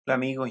Hola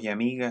amigos y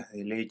amigas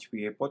del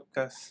HPE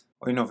Podcast.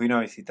 Hoy nos vino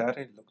a visitar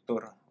el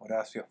doctor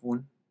Horacio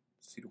Asbun,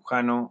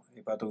 cirujano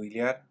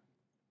hepatobiliar,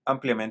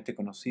 ampliamente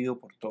conocido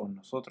por todos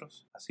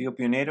nosotros. Ha sido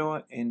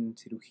pionero en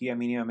cirugía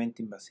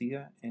mínimamente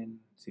invasiva,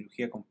 en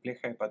cirugía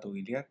compleja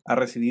hepatobiliar. Ha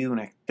recibido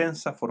una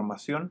extensa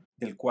formación,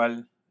 del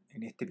cual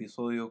en este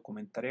episodio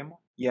comentaremos,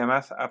 y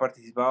además ha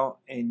participado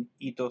en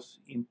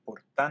hitos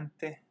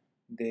importantes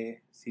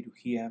de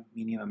cirugía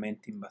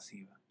mínimamente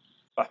invasiva.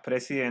 Past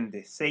President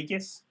de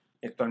Seyes.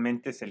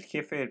 Actualmente es el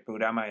jefe del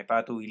programa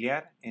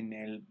hepatobiliar en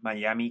el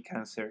Miami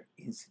Cancer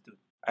Institute.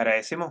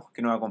 Agradecemos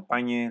que nos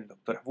acompañe el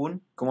doctor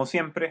Asbun. Como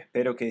siempre,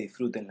 espero que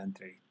disfruten la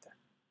entrevista.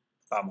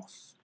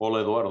 Vamos.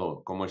 Hola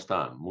Eduardo, ¿cómo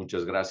están?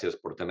 Muchas gracias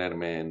por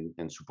tenerme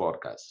en su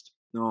podcast.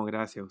 No,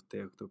 gracias a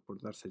usted, doctor, por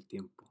darse el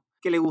tiempo.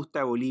 ¿Qué le gusta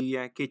a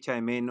Bolivia? ¿Qué echa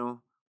de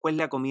menos? ¿Cuál es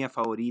la comida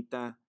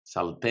favorita?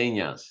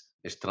 Salteñas,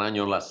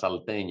 extraño las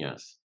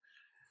salteñas.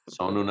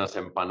 Son unas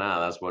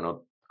empanadas,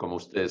 bueno, como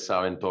ustedes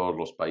saben, todos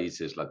los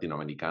países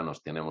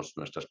latinoamericanos tenemos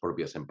nuestras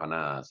propias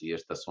empanadas y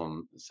estas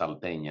son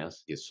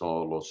salteñas que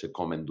solo se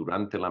comen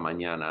durante la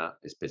mañana,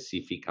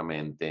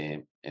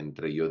 específicamente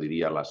entre, yo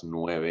diría, las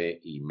 9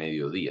 y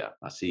mediodía.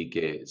 Así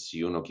que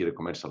si uno quiere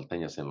comer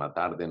salteñas en la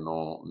tarde,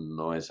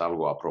 no es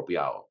algo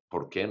apropiado.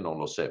 ¿Por qué? No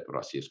lo sé, pero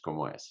así es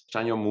como es.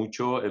 Extraño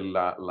mucho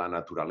la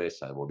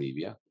naturaleza de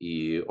Bolivia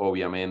y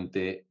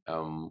obviamente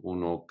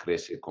uno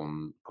crece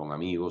con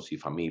amigos y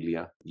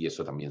familia y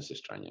eso también se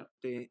extraña.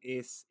 Usted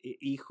es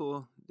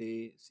hijo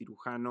de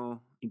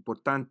cirujano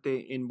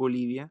importante en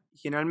Bolivia.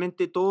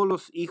 Generalmente todos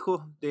los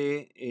hijos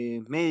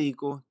de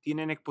médicos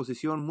tienen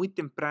exposición muy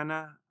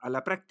temprana a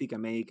la práctica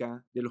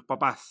médica de los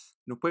papás.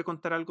 ¿Nos puede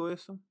contar algo de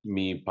eso?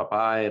 Mi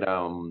papá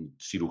era un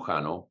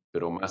cirujano,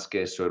 pero más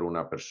que eso era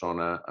una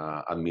persona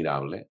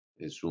admirable.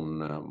 Es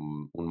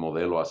un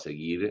modelo a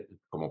seguir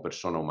como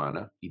persona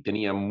humana y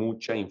tenía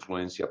mucha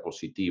influencia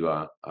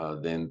positiva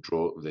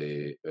dentro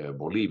de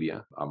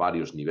Bolivia a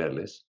varios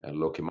niveles.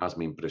 Lo que más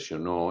me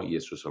impresionó, y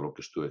eso es a lo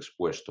que estuve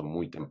expuesto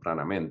muy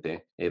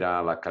tempranamente,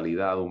 era la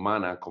calidad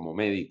humana como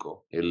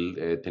médico.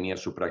 Él tenía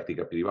su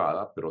práctica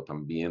privada, pero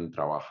también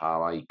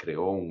trabajaba y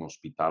creó un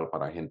hospital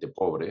para gente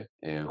pobre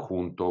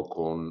junto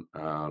con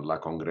la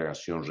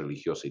congregación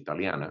religiosa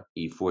italiana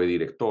y fue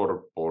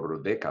director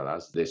por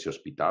décadas de ese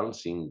hospital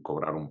sin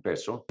cobrar un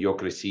peso. Yo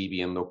crecí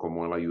viendo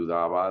cómo él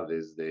ayudaba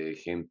desde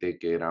gente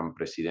que eran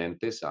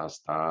presidentes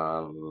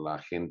hasta la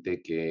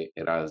gente que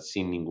era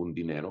sin ningún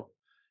dinero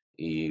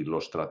y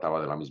los trataba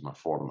de la misma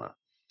forma.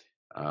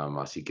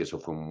 Así que eso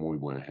fue un muy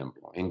buen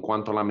ejemplo. En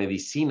cuanto a la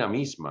medicina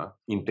misma,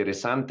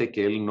 interesante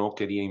que él no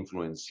quería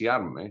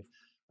influenciarme,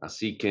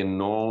 así que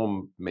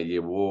no me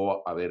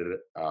llevó a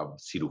ver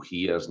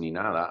cirugías ni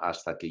nada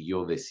hasta que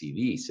yo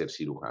decidí ser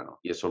cirujano.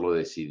 Y eso lo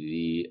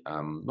decidí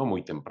no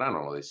muy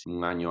temprano, lo decidí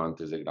un año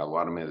antes de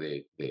graduarme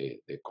de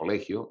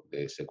colegio,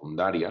 de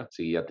secundaria.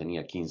 Sí, ya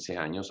tenía 15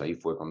 años, ahí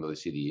fue cuando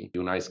decidí. Y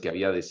una vez que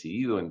había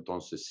decidido,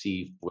 entonces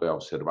sí fue a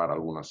observar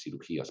algunas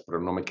cirugías, pero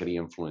no me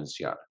quería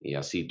influenciar. Y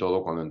así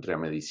todo, cuando entré a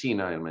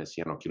medicina, él me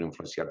decía, no quiero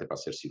influenciarte para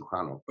ser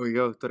cirujano.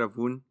 Oiga, doctora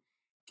Boone,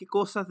 ¿qué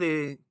cosas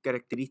de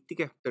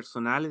características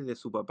personales de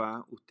su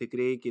papá usted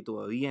cree que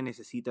todavía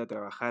necesita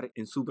trabajar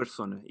en su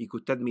persona y que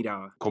usted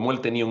admiraba? Como él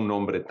tenía un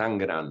nombre tan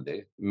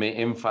grande,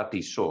 me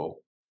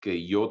enfatizó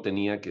que yo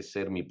tenía que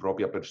ser mi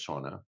propia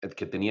persona,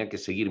 que tenía que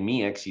seguir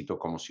mi éxito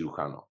como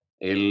cirujano.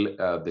 Él,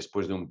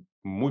 después de un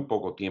muy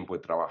poco tiempo de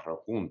trabajar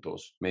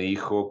juntos, me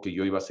dijo que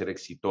yo iba a ser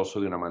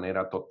exitoso de una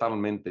manera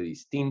totalmente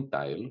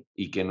distinta a él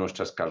y que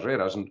nuestras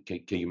carreras,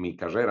 que mi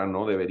carrera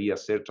no debería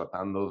ser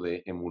tratando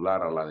de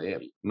emular a la de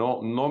él.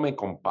 No me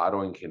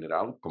comparo en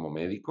general como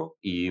médico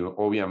y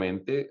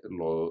obviamente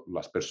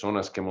las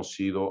personas que hemos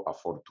sido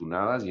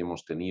afortunadas y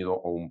hemos tenido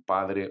o un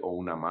padre o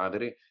una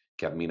madre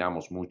que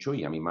admiramos mucho,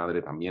 y a mi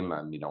madre también la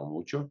admiramos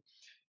mucho,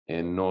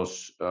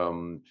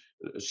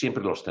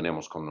 siempre los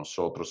tenemos con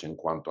nosotros en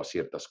cuanto a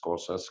ciertas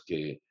cosas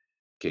que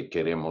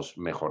queremos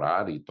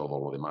mejorar y todo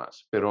lo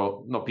demás.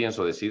 Pero no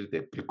pienso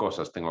decirte qué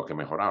cosas tengo que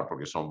mejorar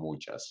porque son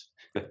muchas.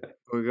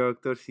 Oiga,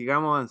 doctor,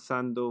 sigamos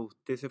avanzando.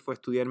 Usted se fue a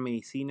estudiar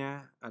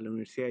medicina a la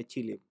Universidad de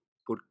Chile.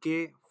 ¿Por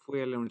qué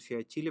fue a la Universidad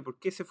de Chile? ¿Por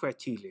qué se fue a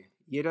Chile?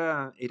 Y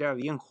era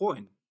bien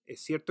joven.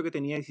 ¿Es cierto que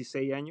tenía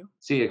 16 años?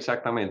 Sí,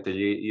 exactamente.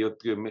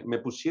 Me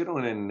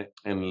pusieron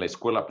en la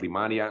escuela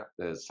primaria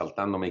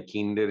saltándome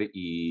kinder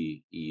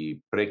y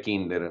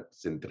pre-kinder.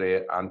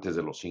 Entré antes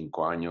de los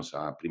 5 años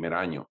a primer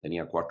año.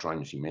 Tenía 4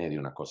 años y medio,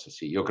 una cosa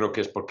así. Yo creo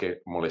que es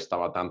porque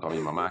molestaba tanto a mi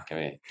mamá que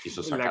me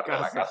quiso En la sacar de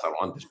la casa. casa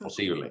lo antes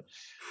posible.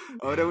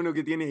 Ahora uno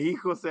que tiene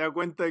hijos se da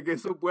cuenta de que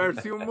eso puede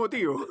haber sido un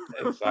motivo.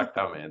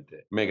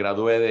 Exactamente. Me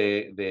gradué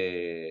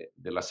de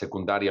la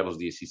secundaria a los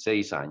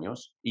 16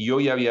 años y yo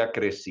ya había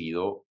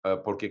crecido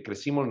porque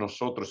crecimos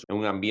nosotros en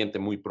un ambiente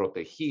muy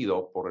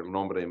protegido por el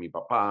nombre de mi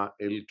papá.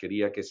 Él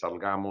quería que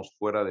salgamos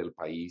fuera del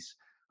país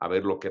a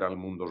ver lo que era el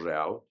mundo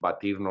real,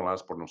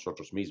 batírnoslas por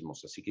nosotros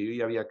mismos. Así que yo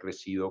ya había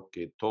crecido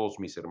que todos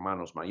mis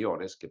hermanos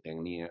mayores,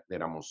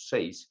 éramos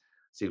 6,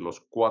 sí,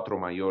 los 4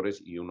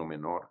 mayores y uno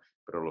menor,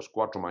 pero los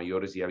 4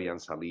 mayores ya habían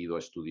salido a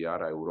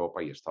estudiar a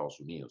Europa y Estados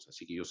Unidos,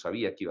 así que yo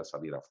sabía que iba a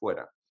salir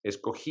afuera.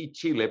 Escogí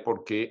Chile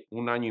porque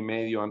 1 año y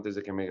medio antes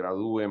de que me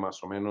gradúe,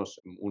 más o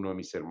menos, uno de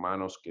mis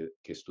hermanos que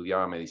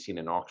estudiaba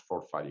medicina en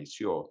Oxford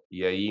falleció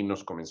y ahí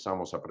nos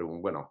comenzamos a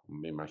preguntar, bueno,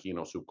 me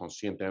imagino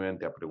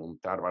subconscientemente a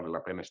preguntar, ¿vale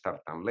la pena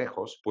estar tan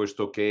lejos?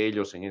 Puesto que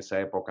ellos en esa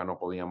época no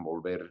podían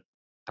volver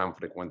tan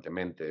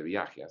frecuentemente de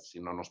viajes, si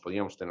no nos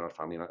podíamos tener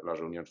las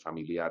reuniones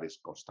familiares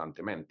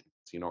constantemente,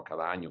 sino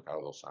cada año,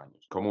 cada 2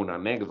 años. Como una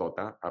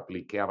anécdota,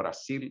 apliqué a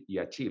Brasil y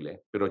a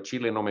Chile, pero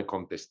Chile no me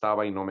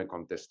contestaba y no me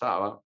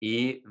contestaba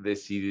y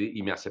decidí,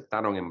 y me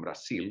aceptaron en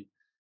Brasil.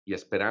 Y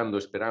esperando,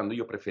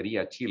 yo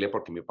prefería Chile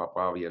porque mi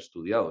papá había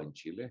estudiado en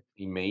Chile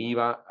y me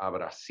iba a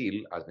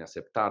Brasil, me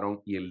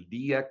aceptaron y el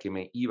día que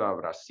me iba a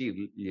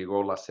Brasil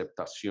llegó la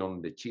aceptación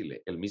de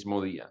Chile, el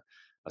mismo día.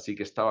 Así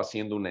que estaba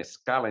haciendo una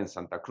escala en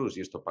Santa Cruz,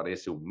 y esto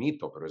parece un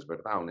mito, pero es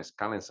verdad, una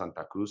escala en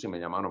Santa Cruz y me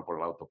llamaron por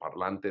el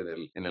autoparlante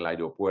en el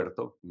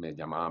aeropuerto, me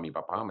llamaba mi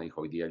papá, me dijo,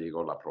 hoy día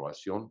llegó la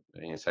aprobación.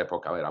 En esa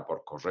época era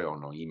por correo,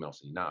 no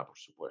emails ni nada, por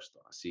supuesto.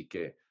 Así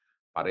que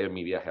paré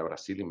mi viaje a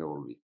Brasil y me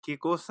volví. ¿Qué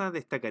cosa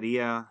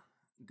destacaría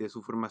de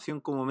su formación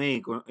como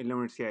médico en la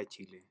Universidad de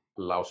Chile?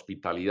 La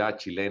hospitalidad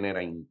chilena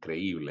era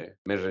increíble,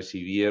 me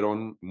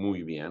recibieron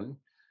muy bien.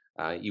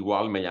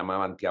 Igual me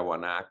llamaban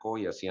Tiahuanaco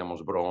y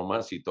hacíamos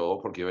bromas y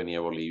todo porque yo venía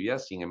de Bolivia.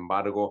 Sin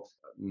embargo,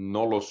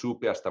 no lo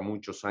supe hasta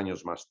muchos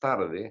años más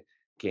tarde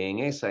que en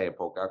esa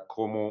época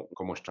como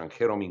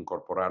extranjero me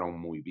incorporaron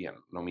muy bien,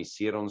 no me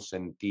hicieron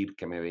sentir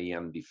que me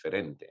veían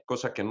diferente,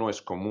 cosa que no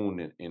es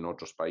común en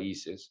otros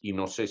países y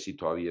no sé si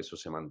todavía eso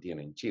se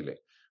mantiene en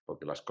Chile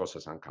porque las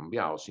cosas han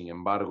cambiado. Sin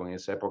embargo, en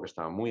esa época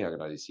estaba muy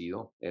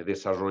agradecido.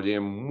 Desarrollé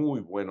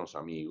muy buenos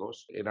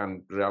amigos.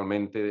 Eran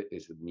realmente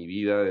mi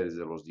vida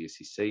desde los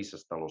 16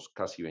 hasta los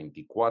casi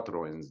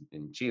 24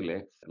 en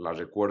Chile. La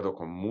recuerdo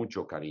con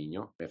mucho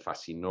cariño. Me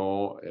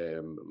fascinó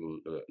el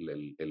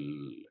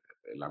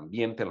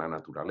ambiente, la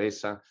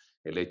naturaleza,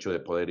 el hecho de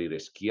poder ir a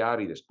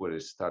esquiar y después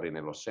estar en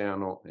el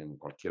océano en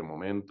cualquier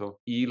momento.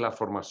 Y la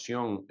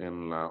formación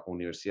en la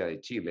Universidad de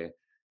Chile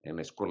en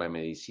la escuela de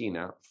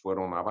medicina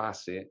fueron a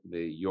base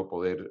de yo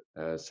poder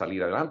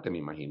salir adelante, me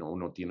imagino.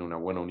 Uno tiene una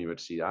buena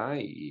universidad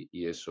y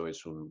eso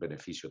es un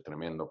beneficio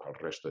tremendo para el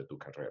resto de tu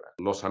carrera.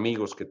 Los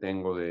amigos que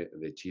tengo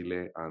de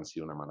Chile han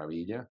sido una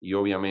maravilla y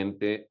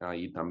obviamente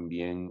ahí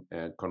también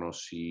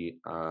conocí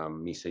a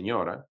mi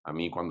señora. A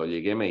mí cuando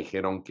llegué me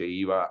dijeron que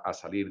iba a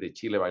salir de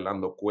Chile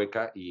bailando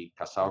cueca y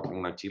casado con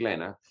una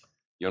chilena.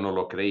 Yo no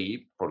lo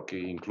creí porque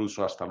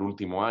incluso hasta el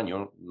último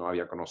año no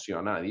había conocido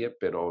a nadie,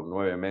 pero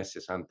 9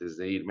 meses antes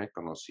de irme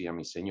conocí a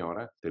mi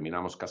señora,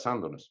 terminamos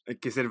casándonos. Hay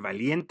que ser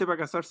valiente para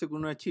casarse con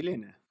una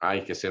chilena.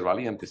 Hay que ser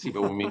valiente, sí,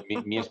 pero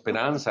mi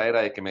esperanza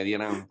era de que me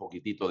dieran un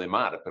poquitito de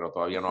mar, pero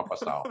todavía no ha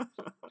pasado.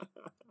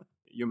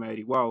 Yo me he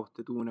averiguado,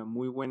 usted tuvo una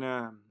muy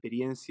buena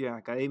experiencia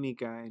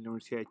académica en la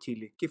Universidad de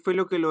Chile. ¿Qué fue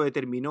lo que lo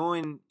determinó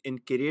en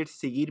querer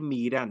seguir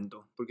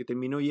migrando? Porque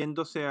terminó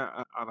yéndose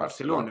a Barcelona.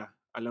 Barcelona,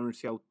 a la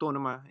Universidad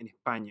Autónoma en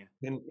España.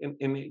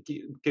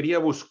 Quería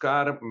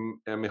buscar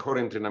mejor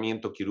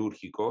entrenamiento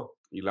quirúrgico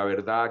y la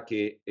verdad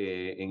que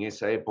en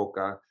esa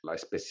época la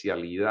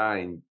especialidad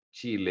en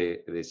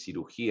Chile de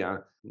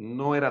cirugía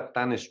no era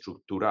tan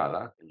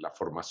estructurada. La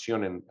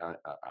formación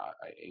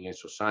en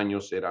esos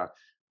años era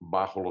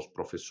bajo los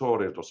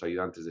profesores, los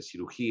ayudantes de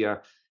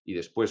cirugía y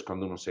después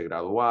cuando uno se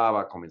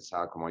graduaba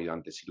comenzaba como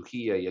ayudante de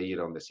cirugía y ahí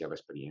era donde hacía la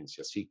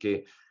experiencia. Así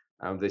que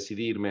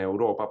decidí irme a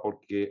Europa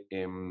porque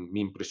mi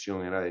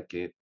impresión era de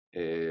que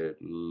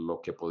lo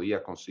que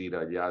podía conseguir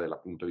allá desde el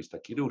punto de vista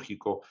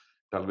quirúrgico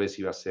tal vez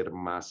iba a ser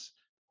más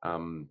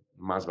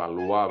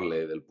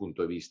valuable desde el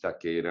punto de vista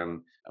que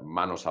eran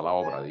manos a la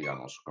obra,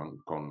 digamos,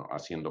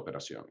 haciendo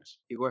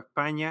operaciones. Llegó a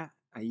España,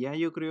 allá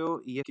yo creo,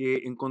 y es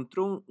que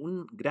encontró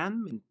un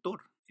gran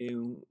mentor,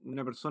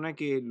 una persona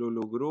que lo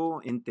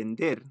logró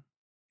entender,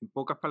 en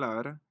pocas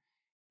palabras,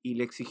 y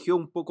le exigió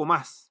un poco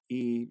más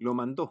y lo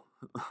mandó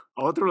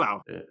a otro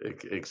lado.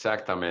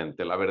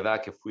 Exactamente. La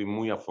verdad que fui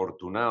muy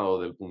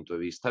afortunado del punto de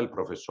vista. El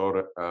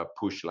profesor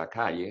Push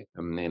Lacalle,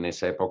 en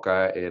esa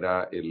época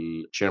era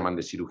el chairman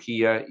de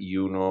cirugía y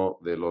uno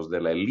de los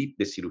de la elite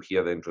de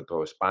cirugía dentro de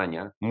toda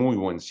España. Muy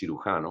buen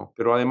cirujano,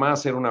 pero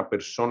además era una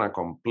persona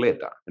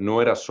completa.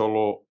 No era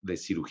solo de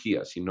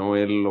cirugía, sino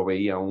él lo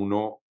veía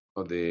uno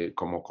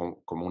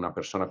como una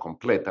persona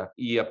completa.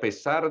 Y a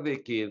pesar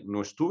de que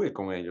no estuve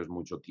con ellos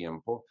mucho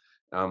tiempo,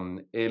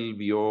 él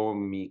vio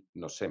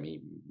no sé,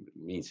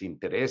 mis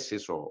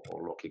intereses o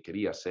lo que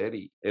quería hacer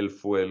y él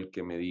fue el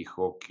que me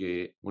dijo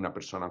que una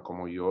persona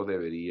como yo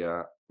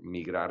debería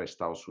migrar a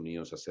Estados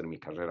Unidos a hacer mi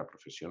carrera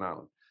profesional.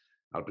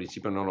 Al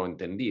principio no lo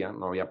entendía,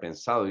 no había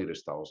pensado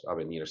a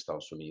venir a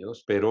Estados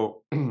Unidos,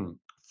 pero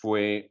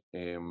fue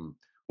un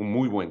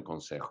muy buen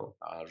consejo.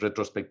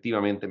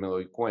 Retrospectivamente me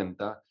doy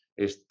cuenta,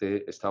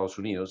 Estados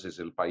Unidos es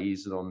el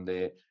país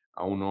donde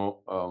a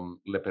uno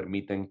le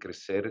permiten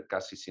crecer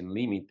casi sin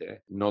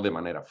límite, no de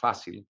manera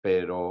fácil,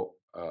 pero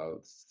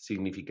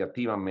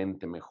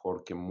significativamente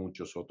mejor que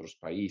muchos otros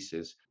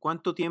países.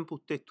 ¿Cuánto tiempo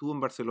usted estuvo en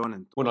Barcelona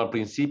entonces? Bueno, al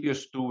principio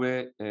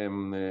estuve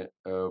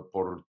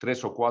por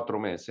 3 o 4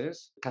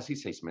 meses, casi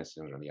 6 meses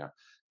en realidad,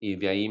 y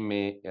de ahí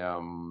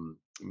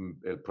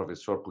el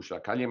profesor puso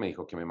la calle, me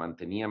dijo que me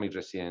mantenía mi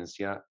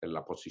residencia en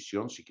la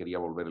posición si quería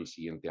volver el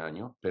siguiente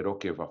año, pero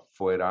que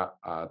fuera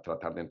a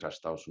tratar de entrar a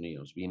Estados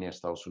Unidos. Vine a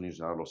Estados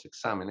Unidos a dar los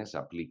exámenes,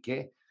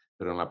 apliqué,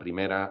 pero en la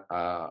primera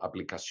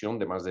aplicación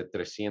de más de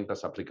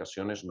 300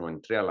 aplicaciones no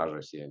entré a la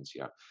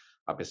residencia.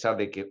 A pesar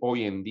de que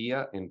hoy en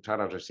día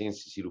entrar a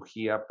residencia y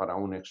cirugía para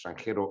un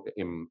extranjero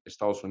en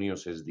Estados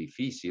Unidos es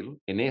difícil,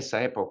 en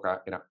esa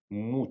época era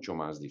mucho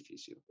más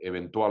difícil.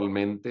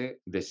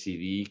 Eventualmente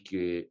decidí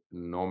que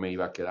no me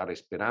iba a quedar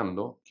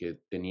esperando,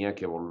 que tenía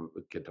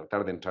que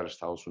tratar de entrar a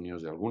Estados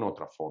Unidos de alguna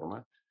otra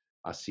forma,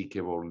 así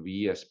que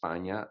volví a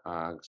España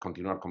a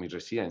continuar con mi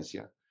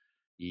residencia.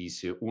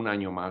 Hice un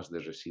año más de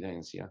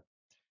residencia.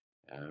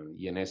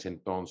 Y en ese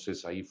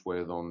entonces ahí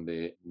fue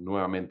donde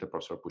nuevamente el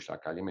profesor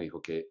Pushakali me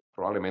dijo que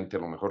probablemente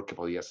lo mejor que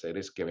podía hacer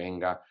es que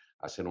venga a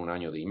hacer un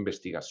año de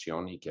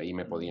investigación y que ahí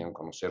me podían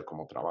conocer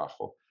como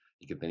trabajo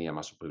y que tenía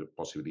más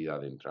posibilidad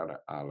de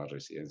entrar a la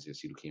residencia de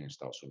cirugía en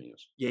Estados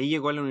Unidos. Y ahí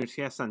llegó a la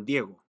Universidad de San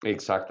Diego.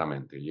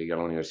 Exactamente, llegué a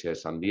la Universidad de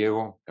San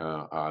Diego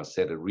a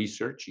hacer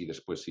research y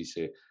después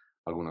hice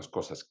algunas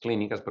cosas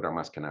clínicas, pero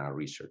más que nada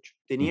research.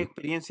 ¿Tenía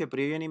experiencia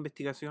previa en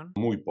investigación?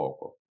 Muy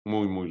poco,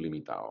 muy, muy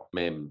limitado.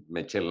 Me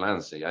eché el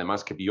lance y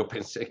además que yo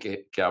pensé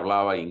que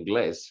hablaba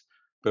inglés,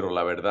 pero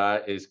la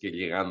verdad es que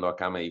llegando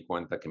acá me di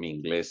cuenta que mi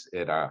inglés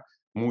era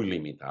muy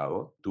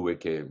limitado. Tuve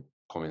que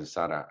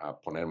comenzar a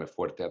ponerme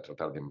fuerte a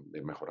tratar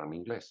de mejorar mi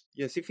inglés.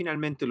 Y así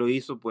finalmente lo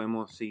hizo,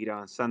 podemos seguir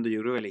avanzando.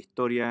 Yo creo que la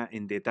historia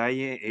en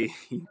detalle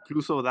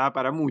incluso da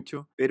para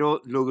mucho,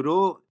 pero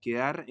logró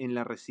quedar en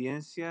la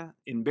residencia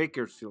en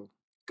Bakersfield,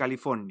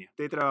 California.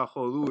 Usted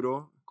trabajó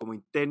duro como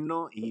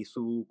interno y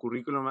su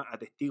currículum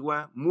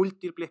atestigua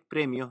múltiples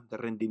premios de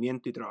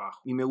rendimiento y trabajo.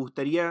 Y me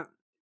gustaría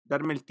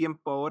darme el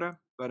tiempo ahora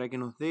para que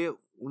nos dé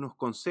unos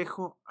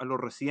consejos a los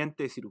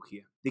residentes de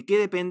cirugía. ¿De qué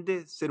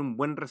depende ser un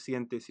buen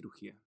residente de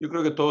cirugía? Yo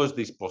creo que todo es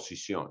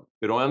disposición,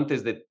 pero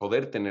antes de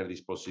poder tener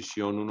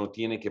disposición, uno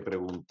tiene que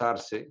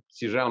preguntarse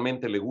si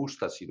realmente le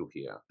gusta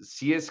cirugía.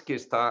 Si es que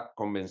está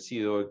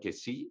convencido de que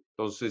sí,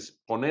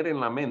 entonces poner en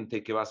la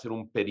mente que va a ser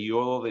un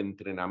periodo de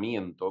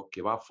entrenamiento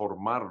que va a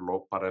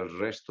formarlo para el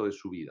resto de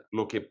su vida.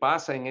 Lo que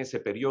pasa en ese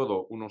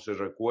periodo, uno se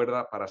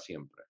recuerda para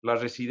siempre. La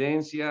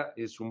residencia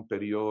es un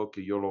periodo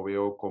que yo lo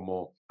veo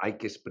como hay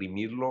que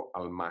exprimirlo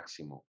al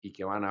máximo y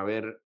que van a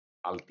haber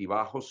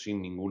altibajos sin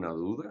ninguna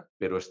duda,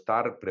 pero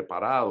estar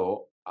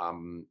preparado a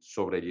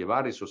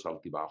sobrellevar esos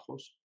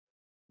altibajos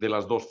de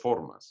las dos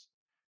formas.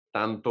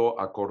 Tanto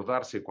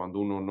acordarse cuando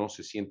uno no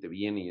se siente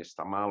bien y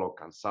está mal o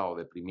cansado,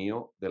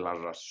 deprimido, de las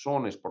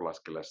razones por las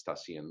que la está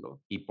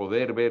haciendo y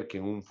poder ver que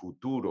en un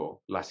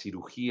futuro la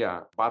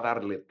cirugía va a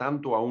darle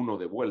tanto a uno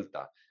de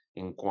vuelta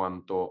en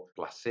cuanto a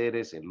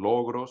placeres, en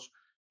logros,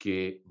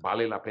 que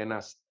vale la pena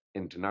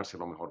entrenarse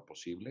lo mejor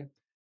posible,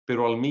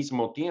 pero al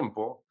mismo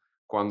tiempo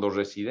cuando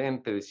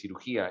residente de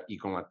cirugía y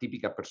con la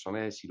típica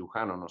personalidad de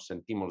cirujano nos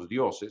sentimos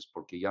dioses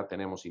porque ya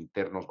tenemos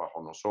internos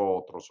bajo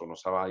nosotros o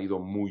nos ha ido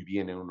muy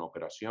bien en una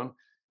operación,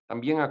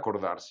 también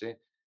acordarse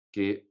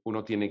que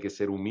uno tiene que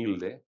ser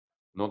humilde,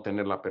 no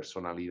tener la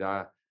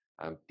personalidad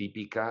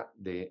típica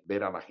de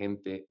ver a la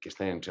gente que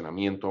está en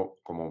entrenamiento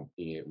como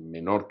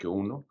menor que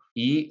uno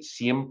y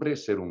siempre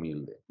ser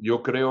humilde.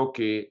 Yo creo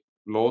que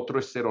lo otro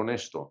es ser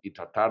honesto y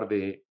tratar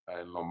de,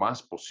 lo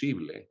más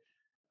posible,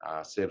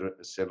 a ser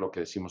lo que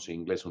decimos en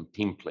inglés un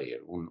team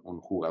player,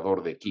 un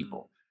jugador de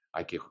equipo.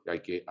 Hay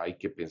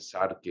que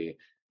pensar que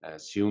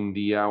si un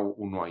día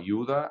uno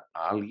ayuda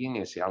a alguien,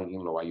 ese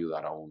alguien lo va a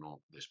ayudar a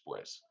uno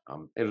después.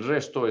 El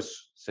resto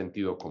es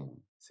sentido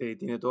común. Sí,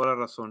 tiene toda la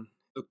razón.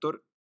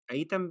 Doctor,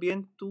 ahí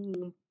también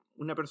tuvo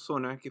una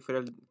persona que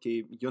fuera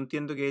que yo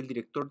entiendo que es el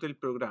director del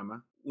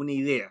programa, una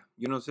idea.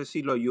 Yo no sé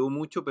si lo ayudó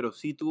mucho, pero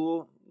sí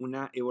tuvo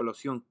una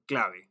evaluación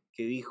clave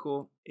que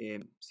dijo,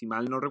 si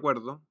mal no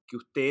recuerdo, que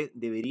usted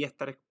debería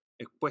estar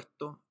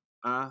expuesto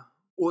a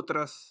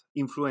otras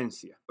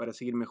influencias para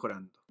seguir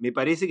mejorando. Me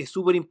parece que es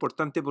súper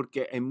importante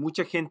porque hay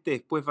mucha gente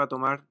después va a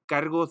tomar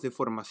cargos de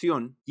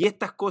formación y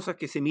estas cosas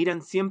que se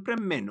miran siempre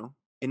en menos,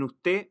 en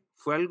usted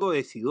fue algo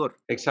decidor.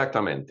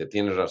 Exactamente,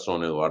 tienes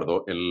razón,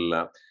 Eduardo.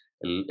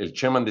 El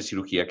chairman de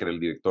cirugía, que era el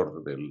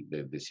director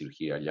de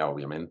cirugía ya,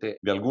 obviamente,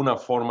 de alguna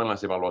forma en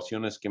las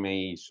evaluaciones que me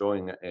hizo,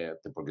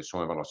 porque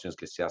son evaluaciones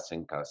que se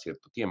hacen cada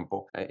cierto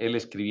tiempo, él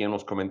escribía en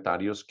los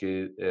comentarios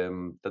que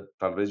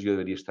tal vez yo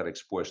debería estar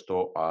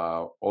expuesto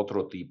a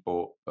otro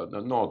tipo,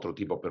 no otro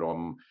tipo,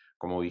 pero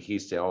como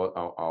dijiste, a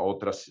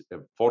otras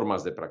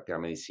formas de practicar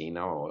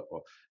medicina,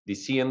 o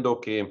diciendo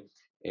que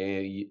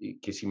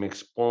si me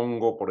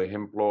expongo, por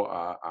ejemplo,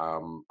 a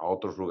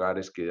otros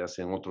lugares que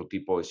hacen otro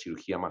tipo de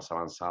cirugía más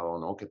avanzado,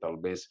 ¿no? Que tal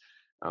vez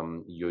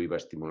yo iba a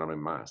estimularme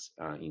más,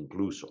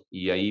 incluso.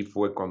 Y ahí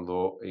fue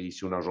cuando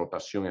hice una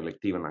rotación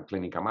electiva en la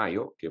clínica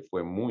Mayo, que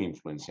fue muy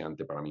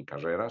influenciante para mi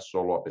carrera,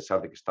 solo a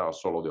pesar de que estaba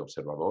solo de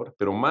observador.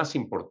 Pero más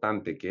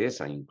importante que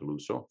esa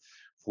incluso,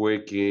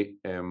 fue que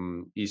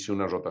hice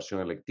una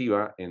rotación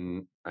electiva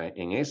en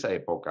esa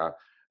época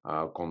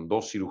con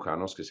dos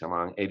cirujanos que se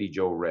llamaban Eddie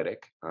Joe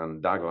Reddick y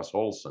Douglas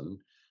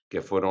Olson,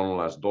 que fueron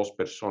las dos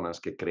personas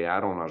que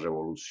crearon la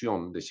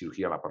revolución de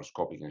cirugía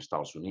laparoscópica en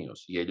Estados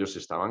Unidos, y ellos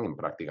estaban en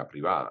práctica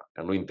privada.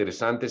 Lo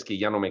interesante es que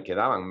ya no me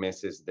quedaban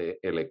meses de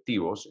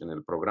electivos en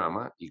el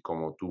programa, y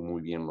como tú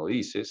muy bien lo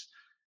dices,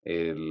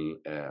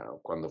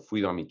 cuando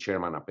fui a mi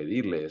chairman a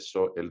pedirle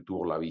eso, él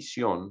tuvo la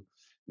visión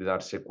de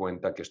darse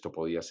cuenta que esto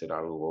podía ser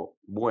algo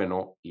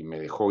bueno y me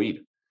dejó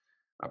ir,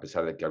 a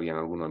pesar de que habían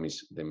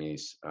algunos de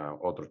mis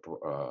otros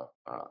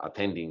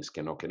attendings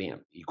que no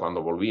querían. Y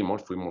cuando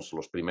volvimos, fuimos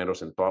los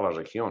primeros en toda la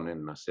región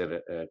en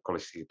hacer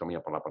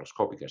colecistectomía por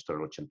laparoscópica, esto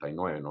era el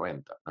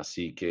 89-90.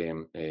 Así que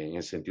en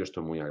ese sentido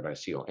estoy muy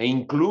agradecido. E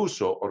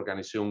incluso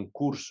organicé un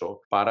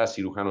curso para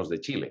cirujanos de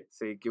Chile.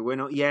 Sí, qué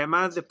bueno. Y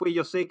además después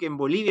yo sé que en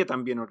Bolivia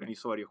también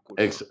organizó varios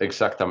cursos.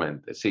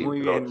 Exactamente, sí.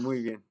 Muy bien,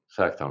 muy bien.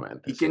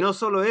 Exactamente, Y que sí. no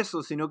solo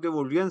eso, sino que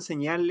volvió a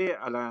enseñarle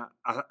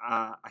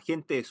a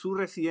gente de su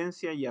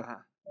residencia y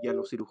a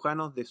los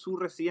cirujanos de su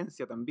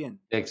residencia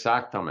también.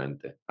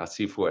 Exactamente,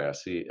 así fue,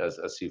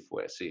 así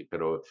fue, sí,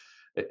 pero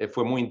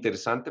fue muy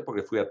interesante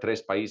porque fui a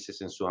 3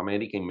 países en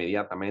Sudamérica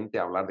inmediatamente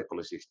a hablar de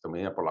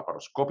colecistectomía por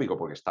laparoscópico,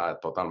 porque estaba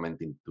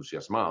totalmente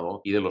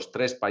entusiasmado, y de los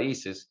 3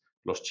 países,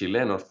 los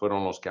chilenos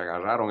fueron los que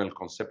agarraron el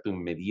concepto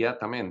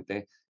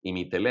inmediatamente, y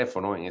mi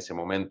teléfono, en ese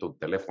momento, un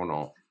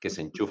teléfono que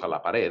se enchufa a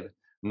la pared,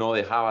 no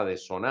dejaba de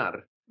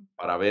sonar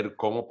para ver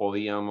cómo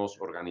podíamos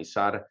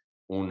organizar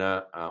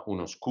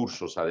unos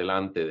cursos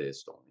adelante de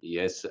esto, y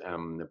es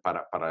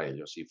para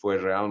ellos. Y fue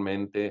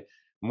realmente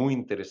muy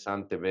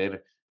interesante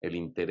ver el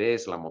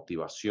interés, la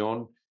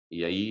motivación,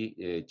 y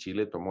ahí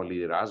Chile tomó el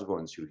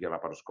liderazgo en cirugía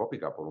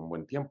laparoscópica por un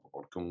buen tiempo,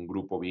 porque un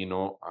grupo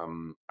vino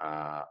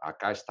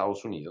acá a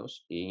Estados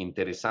Unidos, y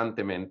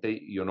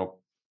interesantemente yo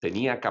no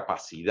tenía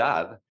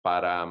capacidad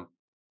para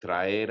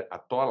traer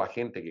a toda la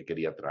gente que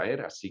quería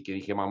traer, así que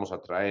dije, vamos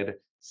a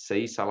traer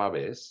 6 a la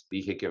vez.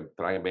 Dije que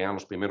vean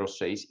los primeros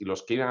 6, y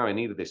los que iban a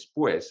venir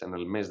después, en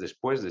el mes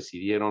después,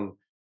 decidieron,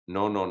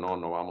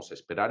 no vamos a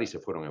esperar, y se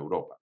fueron a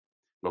Europa,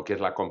 lo que es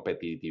la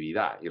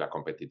competitividad, y la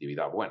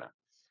competitividad buena.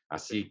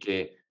 Así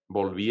que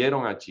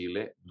volvieron a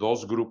Chile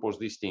 2 grupos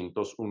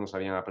distintos, unos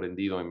habían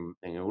aprendido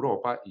en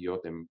Europa y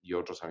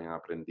otros habían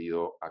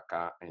aprendido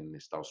acá en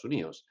Estados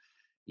Unidos.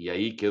 Y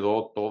ahí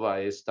quedó toda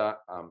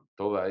esta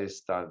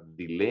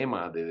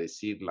dilema de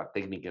decir la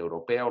técnica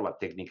europea o la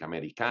técnica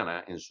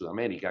americana en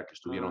Sudamérica, que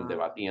estuvieron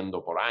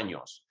debatiendo por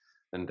años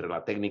entre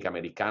la técnica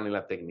americana y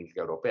la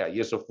técnica europea.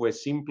 Y eso fue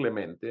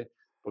simplemente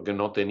porque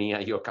no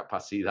tenía yo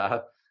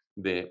capacidad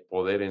de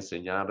poder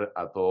enseñar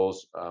a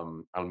todos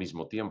al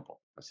mismo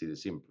tiempo, así de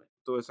simple.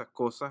 Todas esas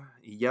cosas,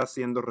 y ya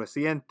siendo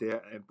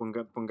residente,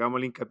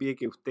 pongámosle hincapié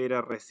que usted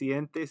era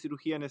residente de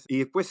cirugía y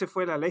después se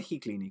fue a la Lahey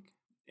Clinic,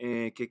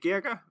 que queda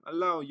acá, al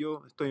lado.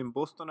 Yo estoy en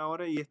Boston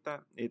ahora y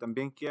esta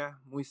también queda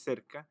muy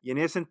cerca. Y en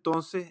ese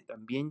entonces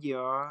también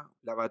llevaba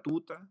la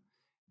batuta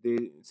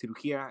de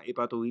cirugía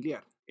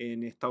hepatobiliar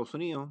en Estados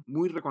Unidos,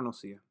 muy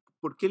reconocida.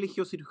 ¿Por qué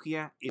eligió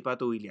cirugía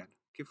hepatobiliar?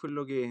 ¿Qué fue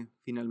lo que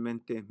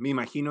finalmente? Me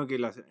imagino que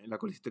la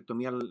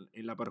colecistectomía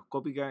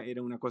laparoscópica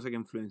era una cosa que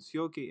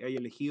influenció que haya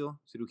elegido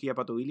cirugía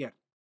hepatobiliar.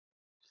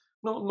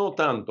 No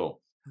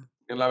tanto,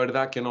 la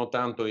verdad que no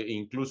tanto.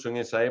 Incluso en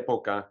esa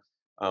época,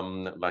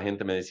 la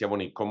gente me decía,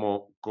 bueno, ¿y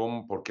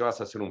por qué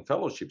vas a hacer un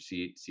fellowship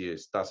si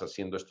estás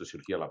haciendo esto de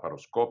cirugía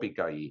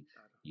laparoscópica? Y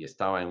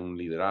estaba en un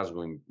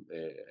liderazgo,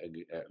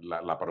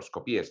 la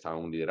laparoscopía estaba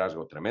en un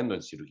liderazgo tremendo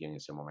en cirugía en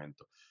ese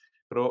momento.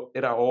 Pero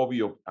era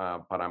obvio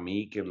para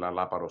mí que la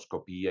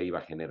laparoscopía iba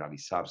a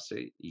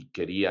generalizarse, y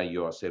quería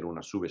yo hacer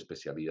una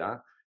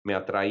subespecialidad. Me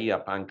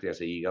atraía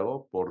páncreas e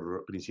hígado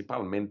por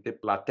principalmente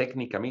la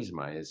técnica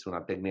misma. Es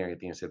una técnica que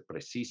tiene que ser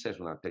precisa, es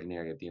una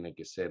técnica que tiene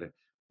que ser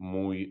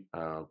muy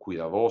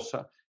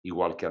cuidadosa,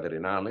 igual que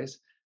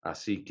adrenales.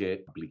 Así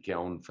que apliqué a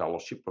un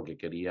fellowship porque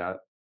quería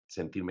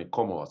sentirme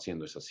cómodo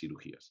haciendo esas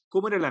cirugías.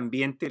 ¿Cómo era el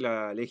ambiente de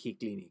la Lahey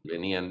Clinic?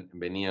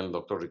 Venía el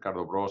doctor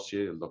Ricardo Brossi,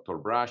 el doctor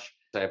Brash.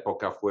 Esa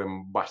época fue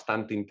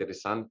bastante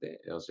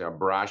interesante. O sea,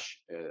 Brash,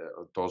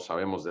 todos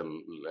sabemos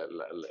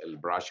el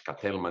Brash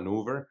Cattell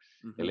Maneuver.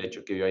 El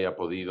hecho que yo haya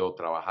podido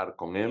trabajar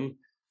con él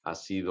ha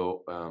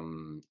sido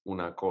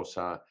una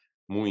cosa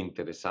muy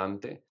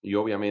interesante. Y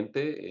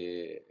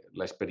obviamente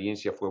la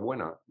experiencia fue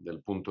buena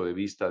del punto de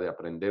vista de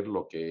aprender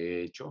lo que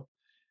he hecho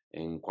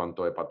en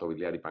cuanto a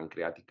hepatobiliar y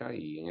pancreática,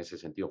 y en ese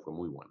sentido fue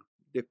muy bueno.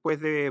 Después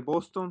de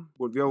Boston,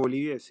 volvió a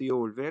Bolivia, decidió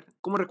volver.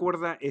 ¿Cómo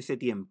recuerda ese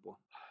tiempo?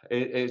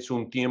 Es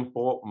un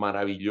tiempo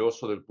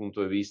maravilloso del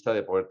punto de vista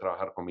de poder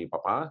trabajar con mi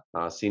papá,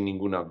 sin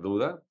ninguna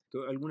duda.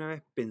 ¿Alguna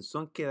vez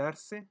pensó en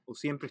quedarse o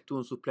siempre estuvo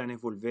en sus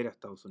planes volver a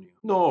Estados Unidos?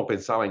 No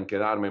pensaba en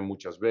quedarme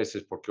muchas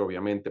veces porque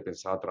obviamente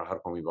pensaba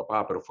trabajar con mi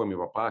papá, pero fue mi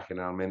papá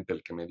generalmente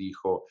el que me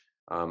dijo,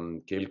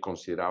 que él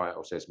consideraba,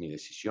 o sea, es mi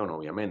decisión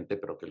obviamente,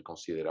 pero que él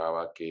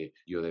consideraba que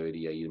yo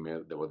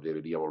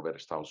debería volver a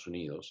Estados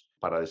Unidos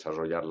para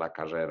desarrollar la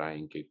carrera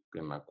en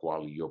la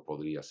cual yo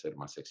podría ser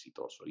más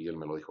exitoso. Y él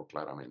me lo dijo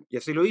claramente. Y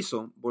así lo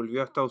hizo.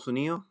 Volvió a Estados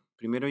Unidos.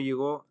 Primero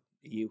llegó,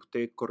 y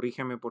usted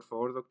corríjame por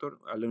favor, doctor,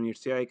 a la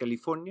Universidad de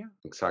California.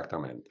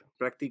 Exactamente.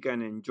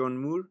 Practican en John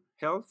Moore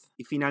Health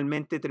y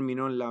finalmente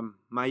terminó en la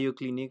Mayo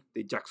Clinic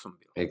de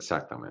Jacksonville.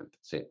 Exactamente,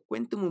 sí.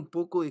 Cuénteme un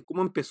poco de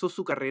cómo empezó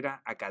su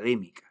carrera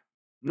académica.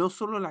 No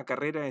solo la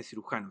carrera de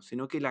cirujano,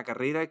 sino que la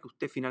carrera que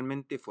usted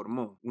finalmente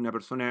formó. Una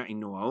persona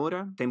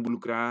innovadora, está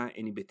involucrada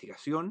en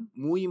investigación,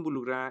 muy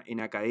involucrada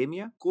en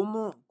academia.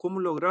 ¿Cómo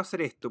logró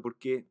hacer esto?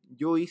 Porque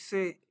yo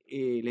hice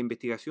la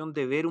investigación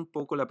de ver un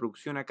poco la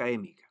producción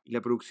académica. Y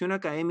la producción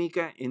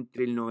académica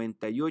entre el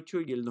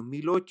 98 y el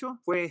 2008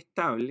 fue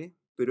estable,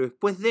 pero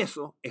después de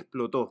eso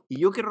explotó. Y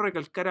yo quiero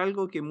recalcar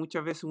algo que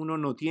muchas veces uno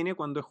no tiene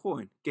cuando es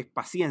joven, que es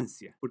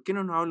paciencia. ¿Por qué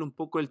no nos habla un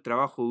poco del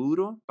trabajo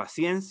duro,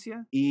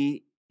 paciencia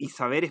y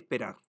saber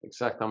esperar?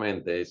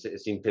 Exactamente,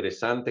 es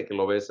interesante que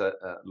lo ves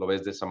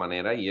de esa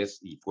manera y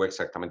fue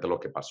exactamente lo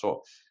que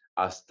pasó.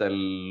 Hasta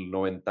el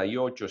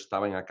 98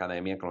 estaba en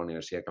academia con la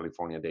Universidad de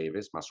California,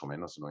 Davis, más o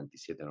menos,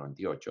 97,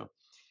 98.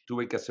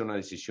 Tuve que hacer una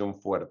decisión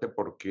fuerte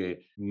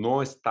porque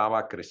no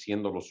estaba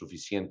creciendo lo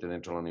suficiente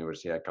dentro de la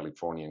Universidad de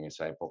California en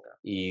esa época.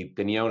 Y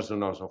teníamos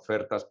unas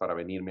ofertas para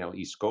venirme al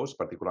East Coast,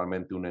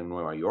 particularmente una en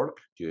Nueva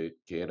York, que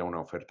era una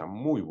oferta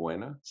muy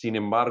buena. Sin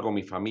embargo,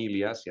 mi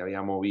familia se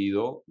había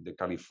movido de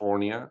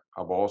California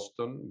a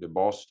Boston, de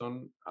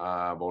Boston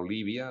a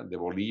Bolivia, de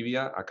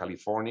Bolivia a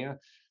California.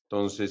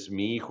 Entonces,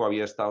 mi hijo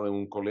había estado en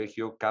un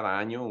colegio cada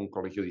año, un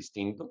colegio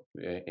distinto.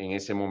 En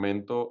ese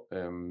momento,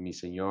 mi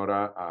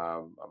señora,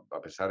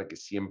 a pesar de que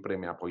siempre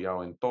me ha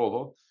apoyado en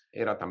todo,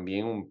 era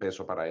también un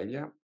peso para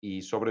ella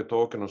y sobre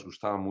todo que nos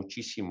gustaba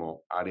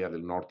muchísimo área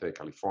del norte de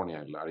California,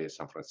 el área de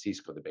San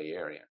Francisco, de Bay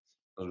Area.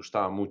 Nos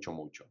gustaba mucho,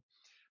 mucho.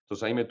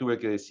 Entonces ahí me tuve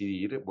que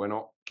decidir,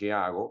 bueno, ¿qué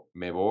hago?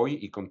 ¿Me voy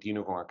y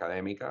continuo con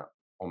académica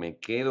o me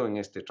quedo en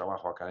este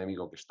trabajo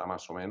académico que está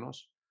más o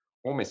menos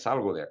o me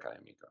salgo de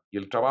académica? Y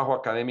el trabajo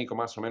académico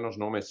más o menos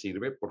no me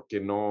sirve porque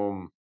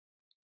no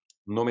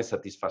me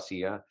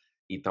satisfacía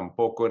y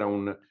tampoco era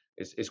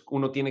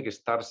uno tiene que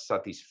estar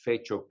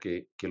satisfecho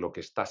que lo que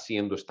está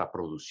haciendo está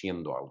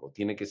produciendo algo,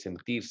 tiene que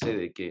sentirse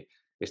de que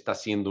está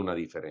haciendo una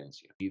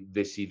diferencia. Y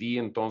decidí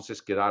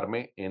entonces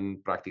quedarme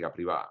en práctica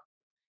privada.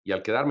 Y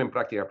al quedarme en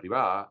práctica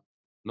privada,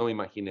 no me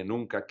imaginé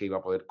nunca que iba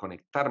a poder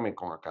conectarme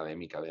con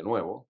académica de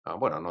nuevo.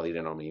 Bueno, no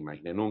diré no me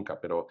imaginé nunca,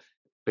 pero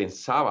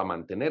pensaba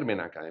mantenerme en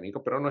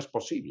académico, pero no es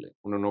posible,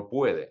 uno no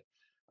puede.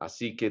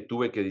 Así que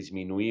tuve que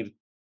disminuir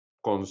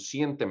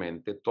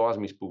conscientemente todas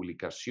mis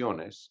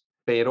publicaciones,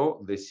 pero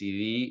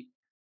decidí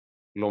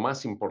lo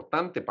más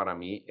importante para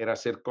mí era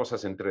hacer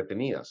cosas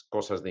entretenidas,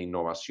 cosas de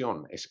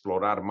innovación,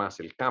 explorar más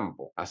el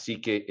campo. Así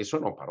que eso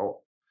no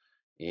paró.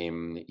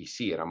 Y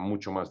sí, era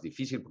mucho más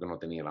difícil porque no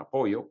tenía el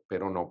apoyo,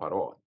 pero no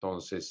paró.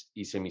 Entonces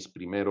hice mis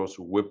primeros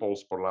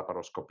Whipples por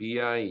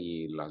laparoscopía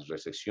y las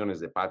resecciones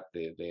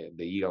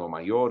de hígado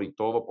mayor y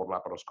todo por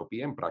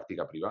laparoscopía en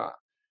práctica privada,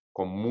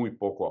 con muy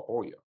poco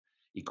apoyo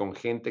y con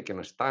gente que no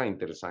está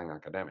interesada en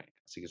académica.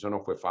 Así que eso no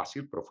fue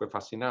fácil, pero fue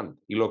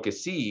fascinante. Y lo que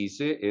sí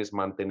hice es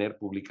mantener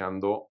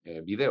publicando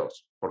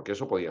videos, porque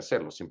eso podía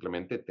hacerlo.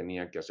 Simplemente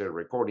tenía que hacer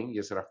recording y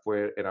esa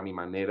era mi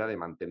manera de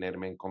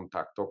mantenerme en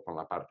contacto con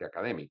la parte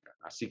académica.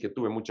 Así que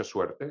tuve mucha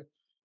suerte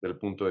del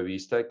punto de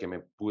vista de que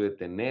me pude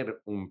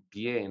tener un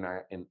pie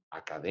en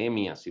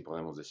academia, si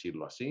podemos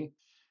decirlo así,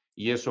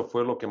 y eso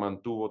fue lo que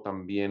mantuvo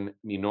también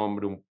mi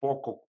nombre un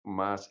poco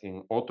más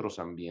en otros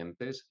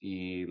ambientes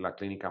y la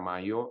Clínica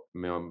Mayo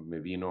me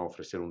vino a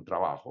ofrecer un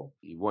trabajo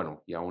y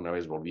bueno, ya una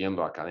vez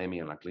volviendo a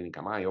academia en la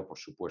Clínica Mayo, por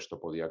supuesto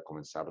podía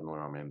comenzar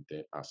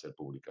nuevamente a hacer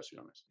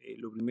publicaciones.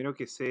 Lo primero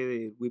que sé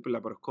de Whipple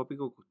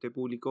laparoscópico que usted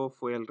publicó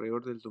fue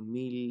alrededor del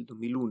 2000,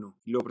 2001.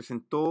 Lo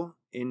presentó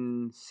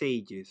en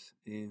Sages.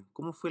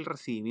 ¿Cómo fue el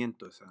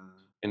recibimiento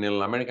En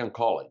el American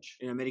College.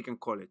 en American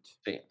College?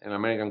 Sí, en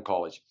American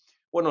College.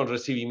 Bueno, el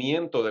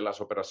recibimiento de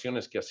las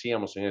operaciones que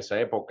hacíamos en esa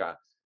época,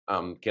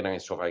 que eran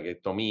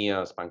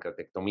esofagectomías,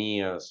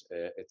 pancreatectomías,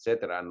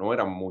 etcétera, no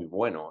era muy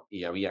bueno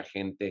y había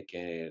gente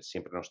que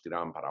siempre nos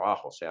tiraban para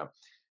abajo. O sea,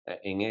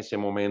 en ese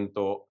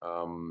momento,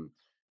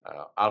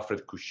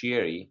 Alfred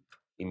Cuschieri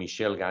y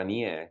Michel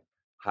Garnier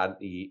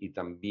y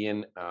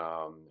también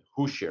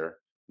Huscher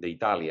de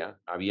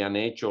Italia habían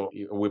hecho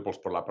Whipples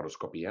por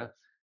laparoscopía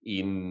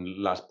y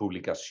las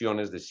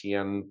publicaciones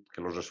decían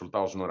que los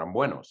resultados no eran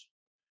buenos.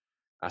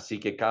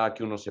 Así que cada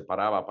que uno se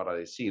paraba para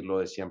decirlo,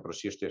 decían, pero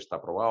si esto está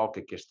aprobado,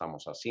 ¿qué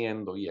estamos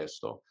haciendo? Y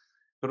esto.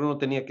 Pero uno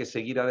tenía que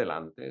seguir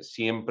adelante,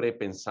 siempre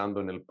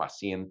pensando en el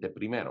paciente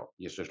primero.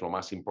 Y eso es lo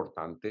más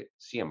importante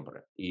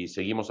siempre. Y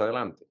seguimos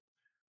adelante.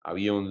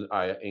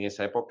 En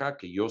esa época,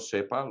 que yo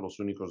sepa, los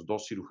únicos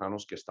dos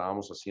cirujanos que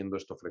estábamos haciendo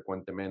esto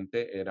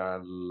frecuentemente era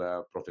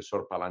el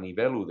profesor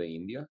Palanivelu de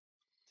India,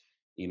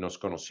 y nos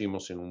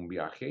conocimos en un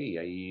viaje y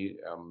ahí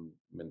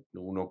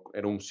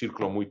era un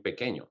círculo muy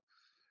pequeño.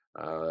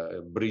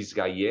 Brice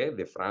Gaillet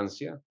de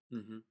Francia,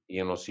 Ujú. Y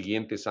en los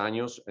siguientes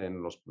años,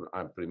 en los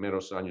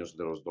primeros años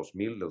de los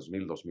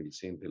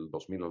 2005, del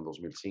 2000 al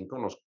 2005,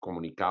 nos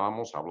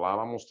comunicábamos,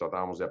 hablábamos,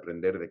 tratábamos de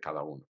aprender de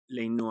cada uno.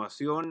 La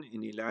innovación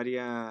en el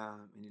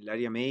área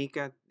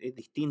médica es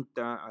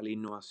distinta a la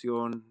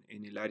innovación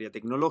en el área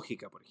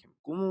tecnológica, por ejemplo.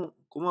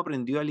 ¿Cómo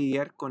aprendió a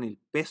lidiar con el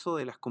peso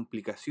de las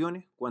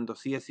complicaciones cuando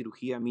hacía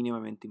cirugía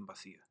mínimamente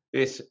invasiva?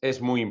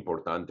 Es muy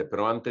importante,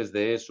 pero antes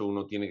de eso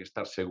uno tiene que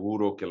estar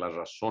seguro que las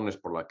razones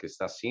por las que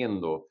está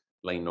haciendo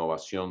la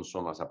innovación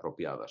son las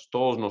apropiadas.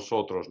 Todos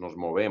nosotros nos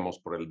movemos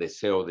por el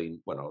deseo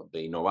bueno,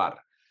 de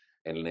innovar,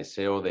 el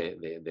deseo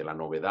de la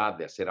novedad,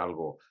 de hacer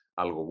algo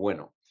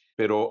bueno.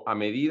 Pero a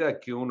medida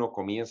que uno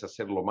comienza a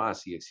hacerlo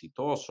más y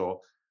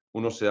exitoso,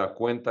 uno se da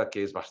cuenta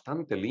que es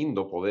bastante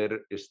lindo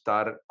poder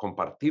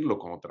compartirlo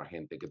con otra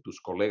gente, que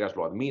tus colegas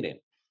lo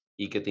admiren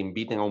y que te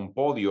inviten a un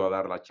podio a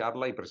dar la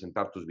charla y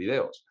presentar tus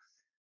videos.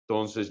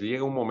 Entonces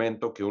llega un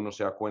momento que uno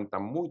se da cuenta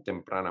muy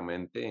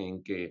tempranamente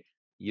en que,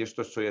 y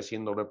esto estoy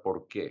haciéndolo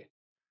 ¿por qué?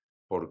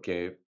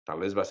 Porque tal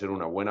vez va a ser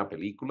una buena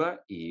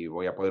película y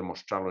voy a poder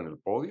mostrarlo en el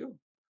podio,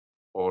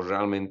 o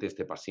realmente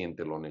este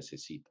paciente lo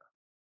necesita.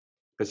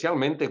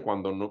 Especialmente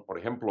cuando, no, por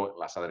ejemplo,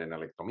 las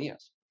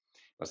adrenalectomías.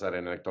 Las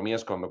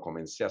adrenalectomías, cuando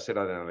comencé a hacer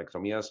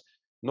adrenalectomías,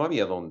 no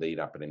había dónde ir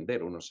a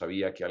aprender. Uno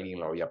sabía que alguien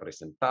lo había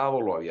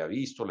presentado, lo había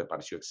visto, le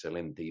pareció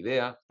excelente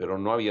idea, pero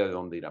no había de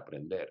dónde ir a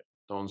aprender.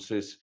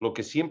 Entonces, lo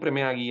que siempre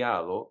me ha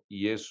guiado,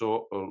 y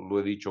eso lo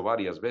he dicho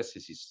varias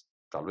veces, y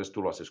tal vez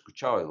tú lo has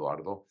escuchado,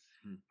 Eduardo,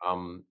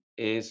 Mm.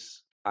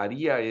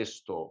 haría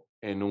esto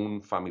en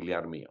un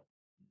familiar mío.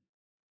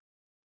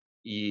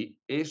 Y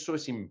eso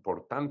es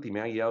importante y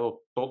me ha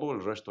guiado todo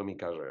el resto de mi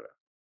carrera.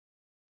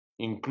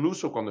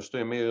 Incluso cuando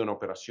estoy en medio de una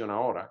operación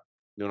ahora,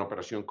 de una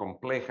operación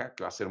compleja,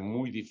 que va a ser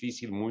muy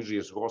difícil, muy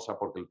riesgosa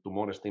porque el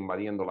tumor está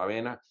invadiendo la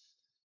vena,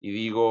 y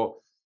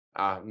digo,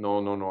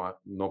 no, no, no,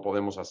 no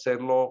podemos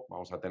hacerlo,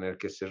 vamos a tener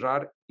que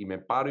cerrar, y me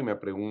paro y me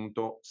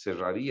pregunto,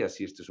 ¿cerraría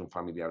si este es un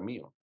familiar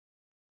mío?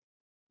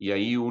 Y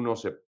ahí uno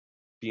se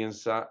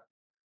piensa,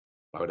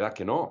 la verdad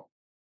que no,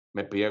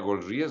 me pego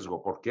el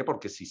riesgo. ¿Por qué?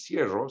 Porque si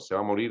cierro, se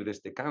va a morir de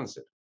este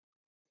cáncer.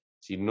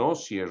 Si no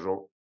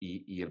cierro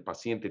y el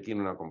paciente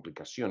tiene una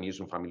complicación y es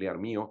un familiar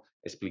mío,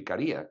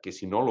 explicaría que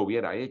si no lo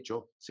hubiera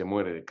hecho, se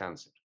muere de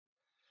cáncer.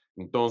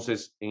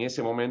 Entonces, en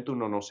ese momento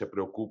uno no se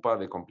preocupa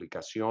de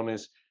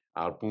complicaciones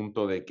al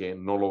punto de que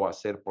no lo va a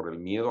hacer por el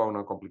miedo a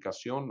una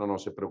complicación, no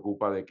se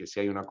preocupa de que si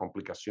hay una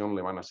complicación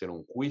le van a hacer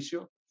un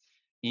juicio,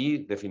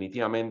 y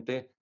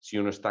definitivamente, si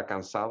uno está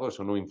cansado,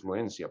 eso no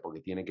influencia,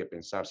 porque tiene que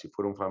pensar, si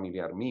fuera un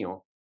familiar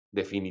mío,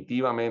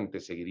 definitivamente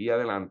seguiría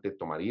adelante,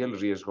 tomaría el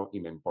riesgo y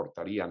me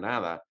importaría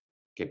nada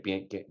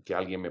que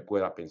alguien me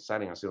pueda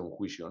pensar en hacer un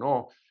juicio o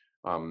no,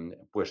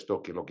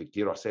 puesto que lo que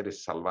quiero hacer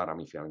es salvar a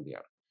mi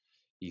familiar.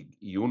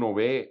 Y uno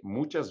ve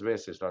muchas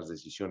veces las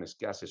decisiones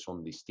que hace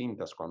son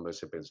distintas cuando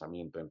ese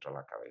pensamiento entra a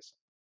la cabeza.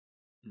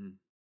 Mm.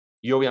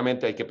 Y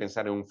obviamente hay que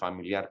pensar en un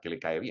familiar que le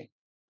cae bien.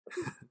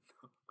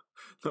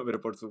 No, pero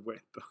por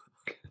supuesto.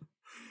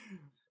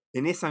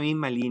 En esa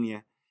misma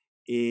línea,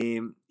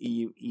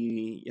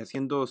 y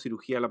haciendo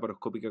cirugía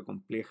laparoscópica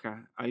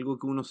compleja, algo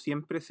que uno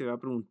siempre se va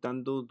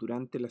preguntando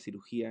durante la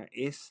cirugía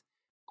es,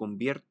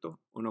 ¿convierto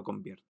o no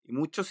convierto? Y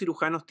muchos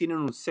cirujanos tienen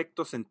un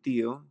sexto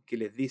sentido que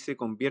les dice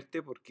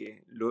convierte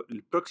porque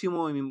el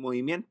próximo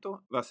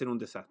movimiento va a ser un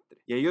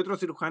desastre. Y hay otros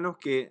cirujanos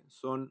que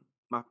son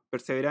más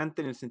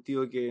perseverantes en el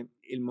sentido de que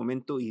el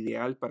momento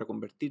ideal para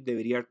convertir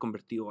debería haber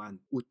convertido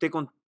antes. Usted,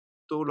 con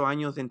todos los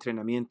años de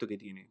entrenamiento que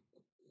tiene,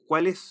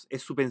 ¿cuál es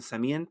su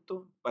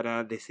pensamiento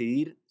para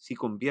decidir si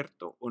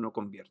convierto o no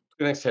convierto?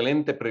 Una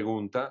excelente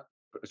pregunta.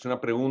 Es una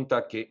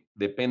pregunta que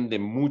depende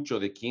mucho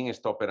de quién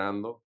está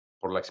operando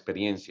por la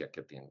experiencia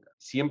que tenga.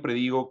 Siempre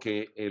digo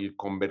que el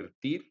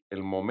convertir,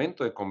 el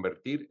momento de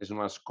convertir es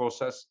una de las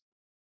cosas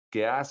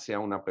que hace a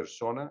una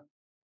persona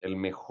el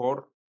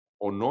mejor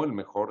o no el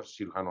mejor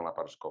cirujano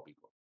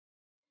laparoscópico.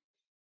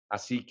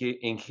 Así que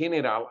en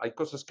general hay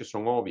cosas que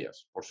son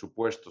obvias. Por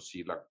supuesto,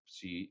 si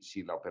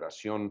la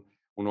operación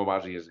uno va a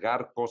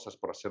arriesgar cosas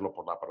por hacerlo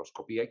por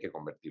laparoscopía, hay que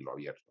convertirlo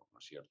abierto, ¿no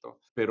es cierto?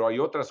 Pero hay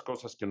otras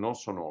cosas que no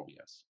son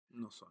obvias.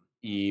 No son.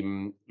 Y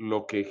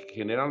lo que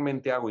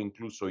generalmente hago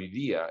incluso hoy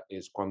día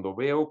es cuando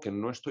veo que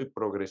no estoy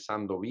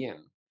progresando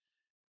bien,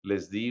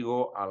 les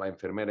digo a la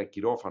enfermera de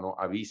quirófano,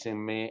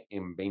 avísenme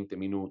en 20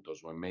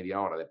 minutos o en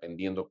media hora,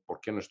 dependiendo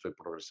por qué no estoy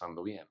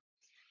progresando bien.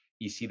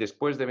 Y si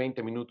después de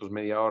 20 minutos,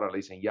 media hora, le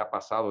dicen, ya ha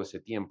pasado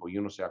ese tiempo y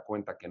uno se da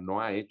cuenta que no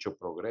ha hecho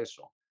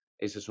progreso,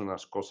 esas son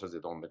las cosas de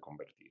dónde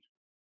convertir.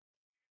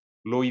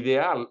 Lo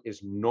ideal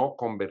es no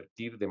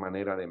convertir de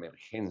manera de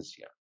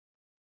emergencia,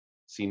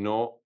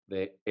 sino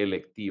de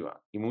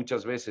electiva. Y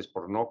muchas veces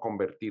por no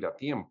convertir a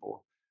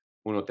tiempo,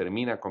 uno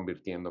termina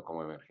convirtiendo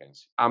como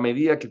emergencia. A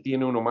medida que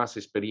tiene uno más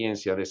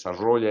experiencia,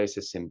 desarrolla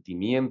ese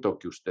sentimiento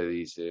que usted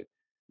dice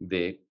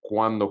de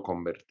cuándo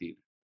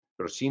convertir.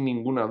 Pero sin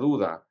ninguna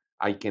duda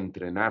hay que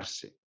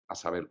entrenarse a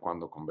saber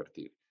cuándo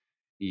convertir.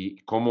 Y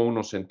cómo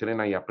uno se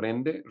entrena y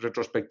aprende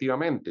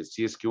retrospectivamente.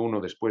 Si es que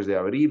uno después de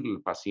abrir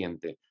el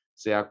paciente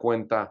se da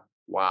cuenta,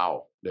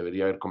 wow,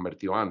 debería haber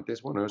convertido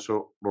antes. Bueno,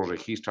 eso lo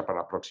registra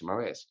para la próxima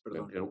vez.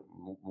 Perdón.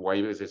 O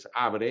hay veces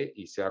abre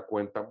y se da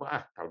cuenta,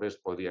 tal vez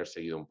podría haber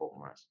seguido un poco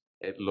más.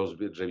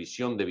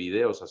 Revisión de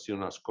videos ha sido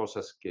unas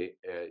cosas que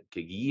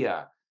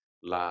guía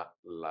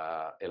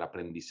el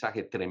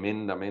aprendizaje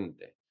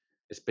tremendamente,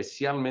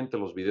 especialmente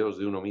los videos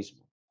de uno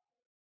mismo.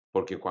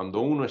 Porque cuando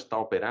uno está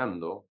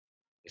operando,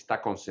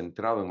 está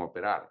concentrado en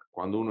operar.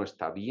 Cuando uno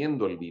está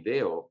viendo el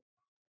video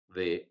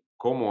de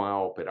cómo ha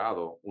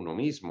operado uno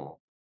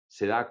mismo,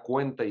 se da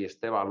cuenta y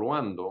está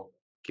evaluando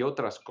qué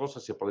otras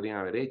cosas se podrían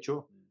haber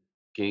hecho,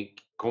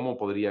 cómo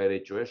podría haber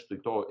hecho esto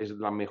y todo. Es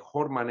la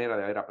mejor manera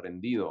de haber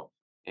aprendido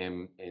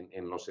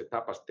en las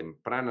etapas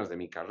tempranas de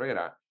mi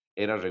carrera,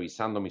 era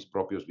revisando mis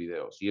propios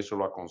videos. Y eso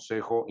lo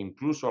aconsejo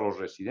incluso a los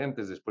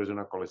residentes después de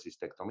una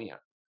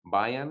colecistectomía.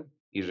 Vayan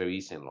y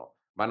revísenlo.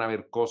 Van a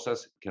ver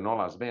cosas que no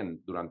las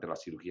ven durante la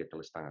cirugía que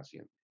le están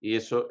haciendo. Y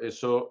eso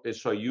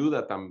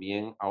ayuda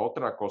también a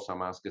otra cosa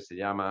más que se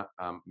llama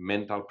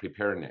mental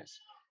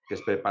preparedness, que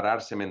es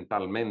prepararse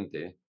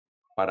mentalmente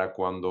para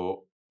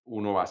cuando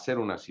uno va a hacer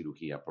una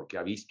cirugía, porque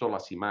ha visto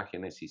las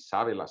imágenes y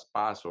sabe los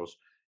pasos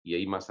y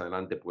ahí más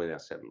adelante puede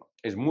hacerlo.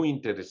 Es muy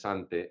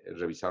interesante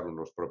revisar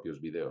los propios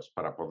videos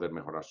para poder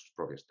mejorar sus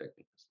propias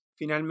técnicas.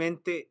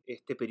 Finalmente,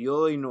 este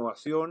periodo de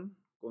innovación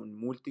con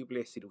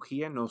múltiples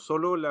cirugías, no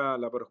solo la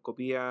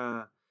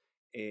laparoscopía,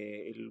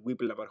 el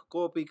whip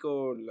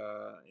laparoscópico,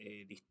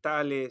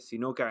 distales,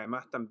 sino que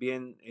además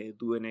también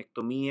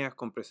duodenectomías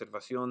con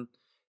preservación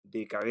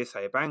de cabeza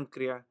de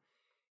páncreas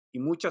y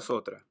muchas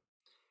otras.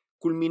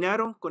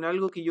 Culminaron con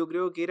algo que yo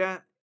creo que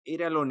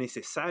era lo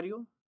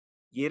necesario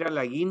y era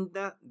la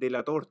guinda de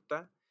la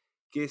torta,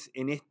 que es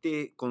en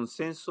este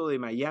consenso de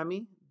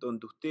Miami,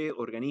 donde usted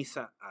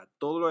organiza a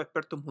todos los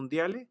expertos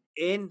mundiales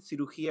en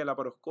cirugía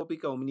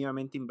laparoscópica o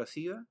mínimamente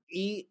invasiva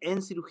y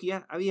en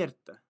cirugía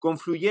abierta,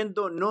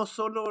 confluyendo no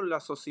solo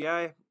las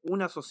sociedades,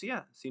 una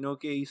sociedad, sino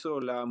que hizo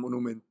la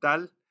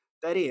monumental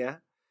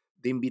tarea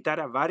de invitar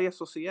a varias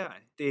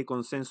sociedades, este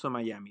consenso de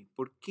Miami.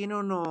 ¿Por qué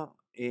no nos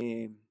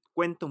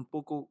cuenta un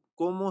poco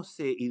cómo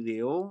se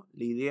ideó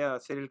la idea de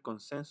hacer el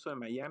consenso de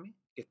Miami,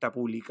 que está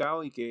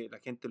publicado y que la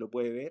gente lo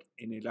puede ver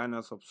en el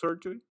Annals of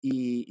Surgery,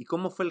 y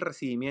cómo fue el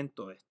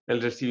recibimiento de esto?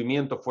 El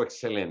recibimiento fue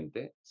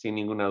excelente, sin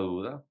ninguna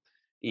duda.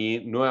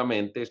 Y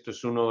nuevamente, esto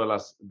es una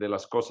de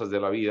las cosas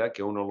de la vida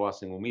que uno lo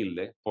hace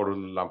humilde por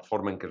la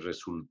forma en que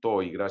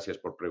resultó, y gracias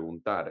por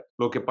preguntar.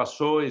 Lo que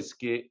pasó es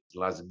que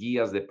las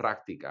guías de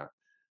práctica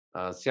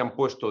se han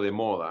puesto de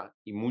moda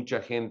y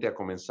mucha gente ha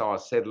comenzado a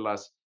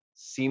hacerlas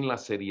sin la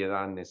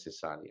seriedad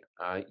necesaria.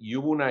 Y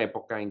hubo una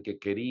época en que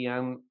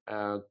querían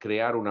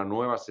crear una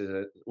nueva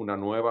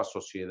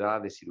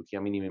sociedad de cirugía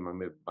mínima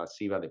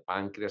invasiva de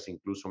páncreas,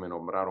 incluso me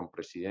nombraron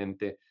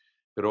presidente,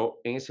 pero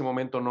en ese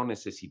momento no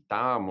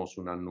necesitábamos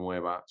una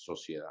nueva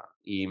sociedad.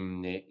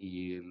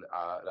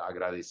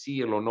 Agradecí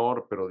el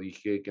honor, pero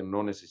dije que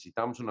no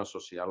necesitamos una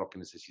sociedad, lo que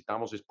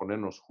necesitamos es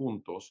ponernos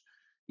juntos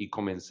y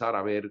comenzar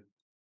a ver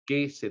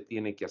qué se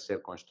tiene que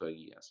hacer con esto de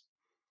guías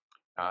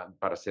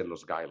para hacer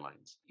los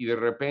guidelines. Y de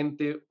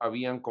repente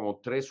habían como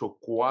 3 o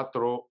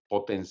 4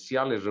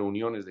 potenciales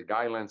reuniones de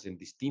guidelines en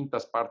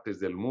distintas partes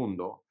del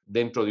mundo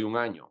dentro de un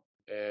año.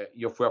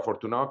 Yo fui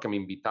afortunado que me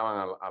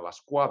invitaban a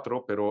las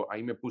 4, pero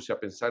ahí me puse a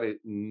pensar,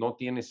 no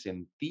tiene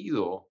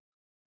sentido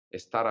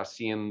estar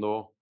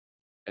haciendo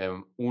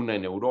una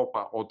en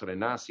Europa, otra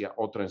en Asia,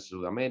 otra en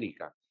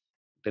Sudamérica.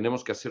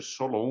 Tenemos que hacer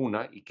solo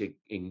una y que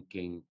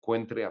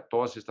encuentre a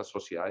todas estas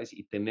sociedades,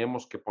 y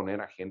tenemos que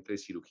poner a gente de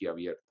cirugía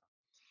abierta.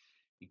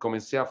 Y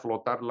comencé a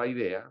flotar la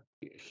idea,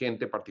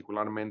 gente,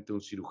 particularmente un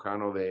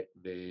cirujano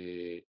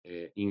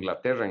de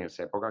Inglaterra en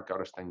esa época, que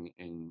ahora está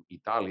en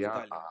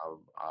Italia,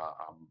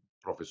 a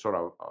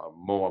profesor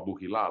Mo Abu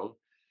Hilal,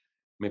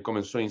 me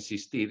comenzó a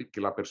insistir que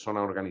la persona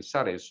a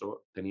organizar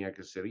eso tenía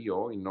que ser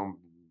yo, y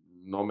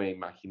no me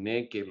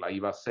imaginé que la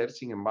iba a hacer.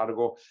 Sin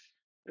embargo,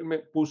 él me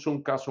puso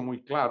un caso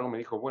muy claro, me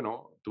dijo,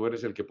 bueno, tú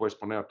eres el que puedes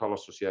poner a todas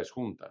las sociedades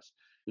juntas.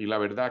 Y la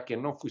verdad que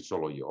no fui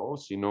solo yo,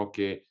 sino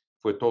que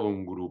fue todo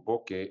un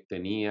grupo que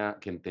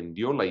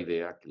entendió la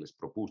idea que les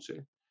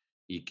propuse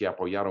y que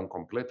apoyaron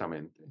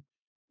completamente.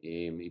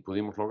 Y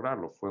pudimos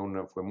lograrlo.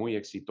 Fue muy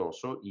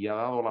exitoso y ha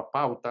dado la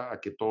pauta a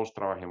que todos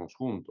trabajemos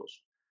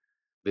juntos.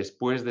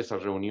 Después de esa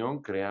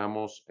reunión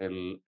creamos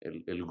el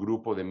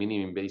grupo de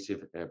Minimum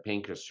Invasive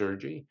Pancreas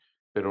Surgery,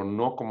 pero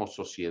no como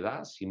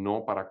sociedad,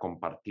 sino para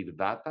compartir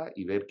data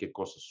y ver qué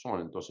cosas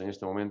son. Entonces, en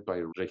este momento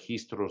hay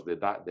registros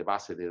de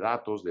base de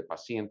datos de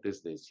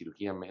pacientes de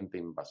cirugía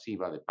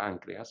invasiva de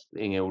páncreas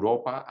en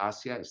Europa,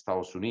 Asia,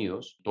 Estados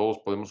Unidos.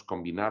 Todos podemos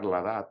combinar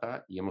la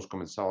data y hemos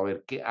comenzado a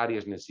ver qué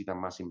áreas necesitan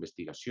más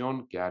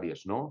investigación, qué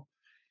áreas no.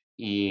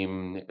 Y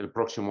el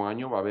próximo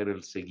año va a haber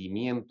el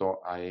seguimiento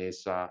a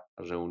esa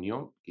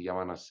reunión, que ya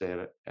van a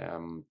ser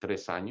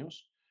 3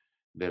 años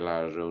de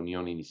la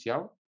reunión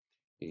inicial,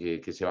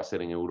 que se va a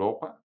hacer en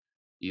Europa.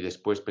 Y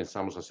después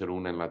pensamos hacer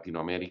una en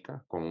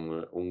Latinoamérica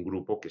con un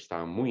grupo que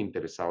está muy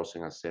interesados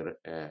en hacer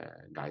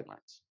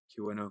guidelines.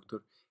 Qué bueno,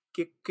 doctor.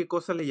 ¿Qué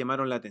cosas le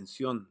llamaron la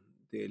atención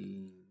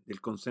de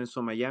del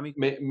consenso Miami.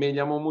 Me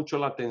llamó mucho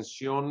la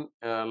atención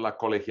la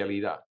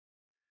colegialidad.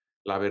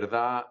 La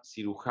verdad,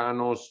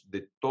 cirujanos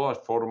de todas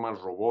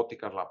formas,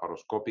 robóticas,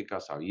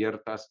 laparoscópicas,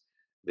 abiertas,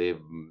 de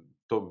un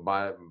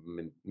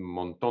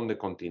montón de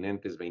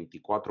continentes,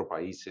 24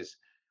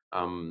 países,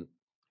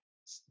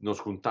 nos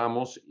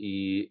juntamos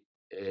y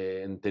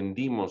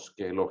entendimos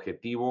que el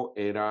objetivo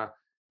era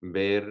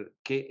ver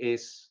qué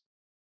es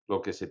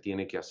lo que se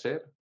tiene que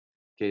hacer,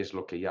 qué es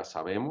lo que ya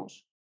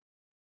sabemos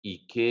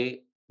y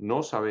qué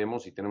no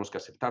sabemos y tenemos que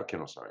aceptar que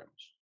no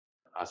sabemos.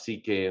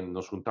 Así que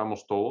nos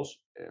juntamos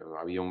todos,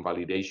 había un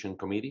validation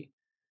committee,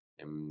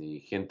 y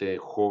gente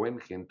joven,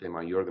 gente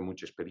mayor de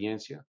mucha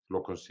experiencia.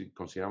 Lo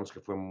consideramos que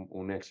fue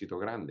un éxito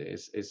grande.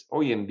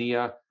 Hoy en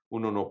día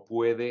uno no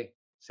puede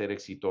ser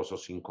exitoso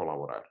sin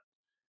colaborar.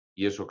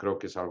 Y eso creo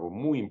que es algo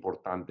muy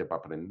importante para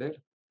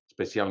aprender,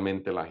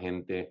 especialmente la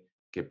gente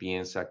que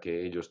piensa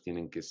que ellos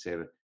tienen que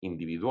ser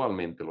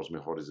individualmente los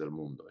mejores del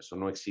mundo. Eso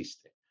no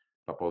existe.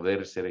 Para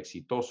poder ser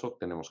exitoso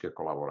tenemos que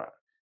colaborar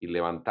y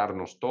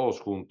levantarnos todos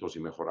juntos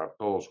y mejorar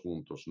todos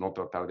juntos, no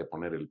tratar de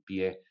poner el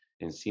pie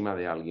encima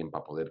de alguien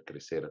para poder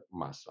crecer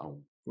más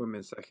aún. Buen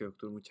mensaje,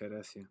 doctor, muchas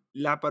gracias.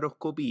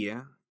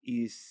 Laparoscopía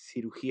y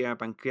cirugía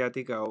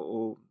pancreática,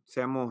 o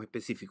seamos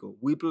específicos,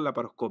 Whipple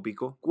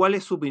laparoscópico. ¿Cuál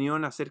es su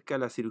opinión acerca de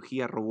la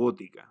cirugía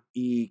robótica?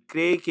 ¿Y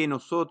cree que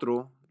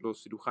nosotros,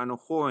 los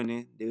cirujanos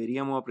jóvenes,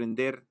 deberíamos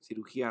aprender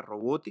cirugía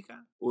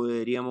robótica o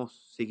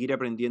deberíamos seguir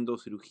aprendiendo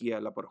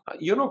cirugía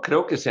laparoscópica? Yo no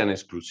creo que sean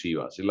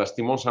exclusivas. Y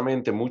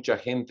lastimosamente, mucha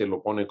gente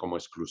lo pone como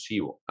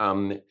exclusivo.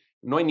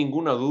 No hay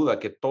ninguna duda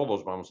que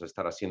todos vamos a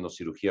estar haciendo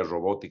cirugía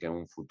robótica en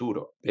un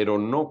futuro, pero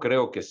no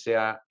creo que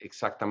sea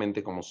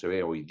exactamente como se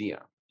ve hoy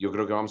día. Yo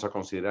creo que vamos a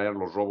considerar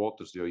los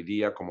robots de hoy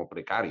día como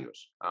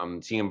precarios.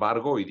 Sin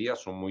embargo, hoy día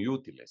son muy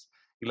útiles.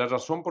 Y la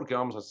razón por qué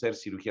vamos a hacer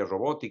cirugía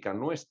robótica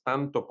no es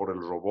tanto por el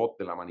robot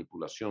de la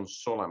manipulación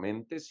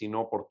solamente,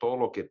 sino por todo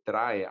lo que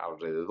trae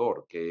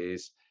alrededor, que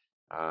es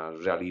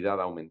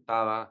realidad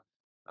aumentada,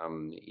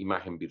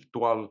 imagen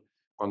virtual.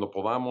 Cuando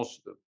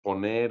podamos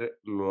poner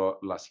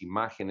las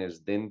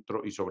imágenes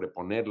dentro y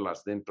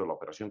sobreponerlas dentro de la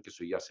operación, que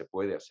eso ya se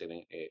puede hacer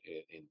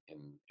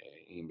en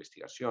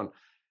investigación,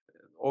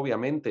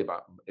 obviamente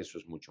eso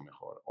es mucho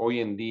mejor.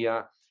 Hoy en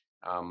día,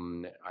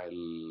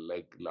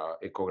 la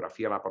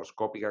ecografía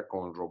laparoscópica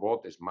con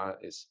robot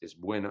es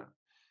buena.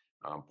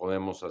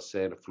 Podemos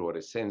hacer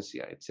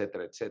fluorescencia,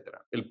 etcétera,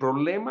 etcétera. El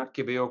problema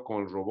que veo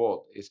con el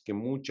robot es que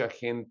mucha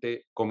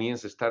gente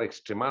comienza a estar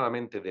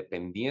extremadamente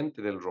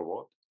dependiente del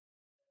robot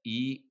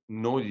y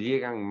no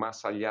llegan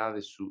más allá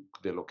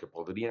de lo que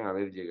podrían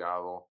haber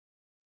llegado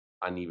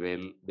a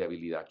nivel de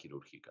habilidad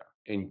quirúrgica.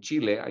 En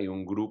Chile hay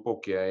un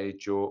grupo que ha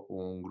hecho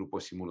un grupo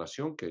de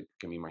simulación, que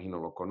me imagino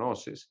lo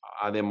conoces,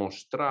 ha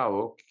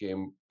demostrado que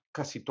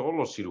casi todos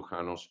los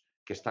cirujanos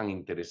que están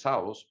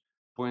interesados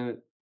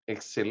pueden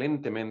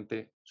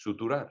excelentemente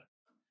suturar.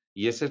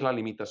 Y esa es la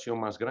limitación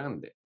más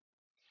grande.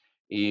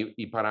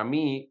 Y para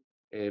mí,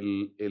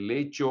 el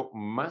hecho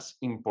más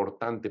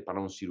importante para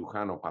un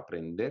cirujano para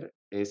aprender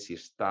es si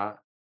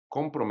está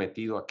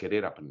comprometido a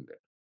querer aprender.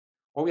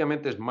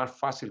 Obviamente es más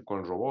fácil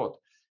con el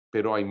robot,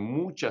 pero hay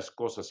muchas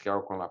cosas que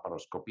hago con la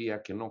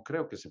laparoscopía que no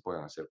creo que se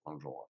puedan hacer con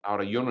el robot.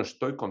 Ahora, yo no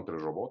estoy contra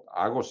el robot,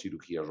 hago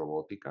cirugía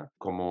robótica.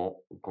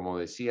 Como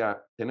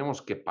decía,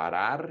 tenemos que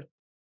parar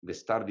de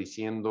estar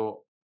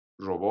diciendo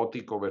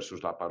robótico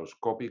versus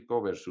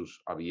laparoscópico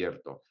versus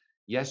abierto.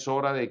 Ya es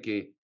hora de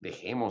que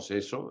dejemos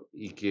eso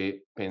y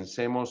que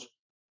pensemos,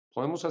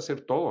 podemos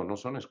hacer todo, no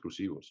son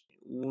exclusivos.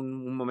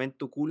 Un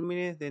momento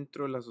cúlmine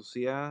dentro de la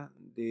sociedad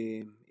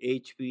de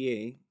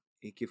HPA,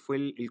 que fue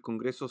el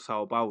Congreso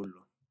Sao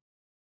Paulo,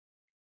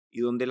 y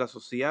donde la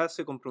sociedad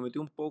se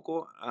comprometió un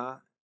poco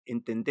a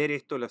entender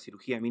esto de la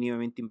cirugía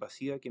mínimamente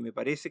invasiva, que me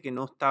parece que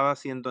no estaba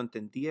siendo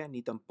entendida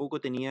ni tampoco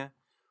tenía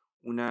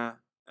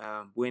una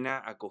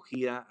buena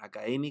acogida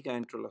académica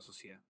dentro de la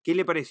sociedad. ¿Qué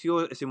le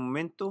pareció ese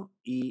momento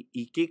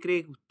y qué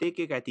cree usted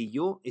que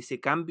gatilló ese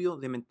cambio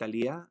de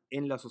mentalidad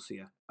en la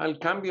sociedad? El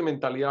cambio de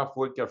mentalidad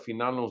fue que al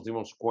final nos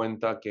dimos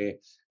cuenta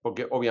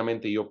porque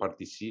obviamente yo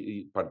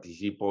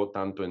participo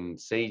tanto en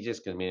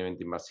SAGES, que es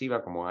mínimamente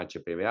invasiva, como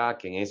HPVA,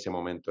 que en ese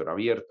momento era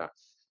abierta.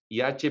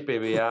 Y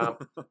HPVA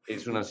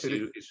es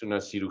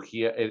una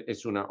cirugía,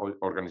 es una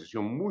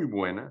organización muy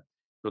buena,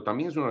 pero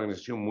también es una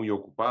organización muy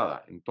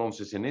ocupada.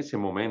 Entonces, en ese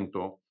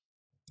momento,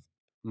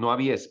 no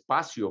había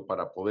espacio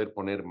para poder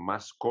poner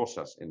más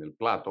cosas en el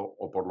plato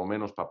o por lo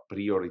menos para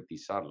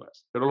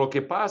priorizarlas. Pero lo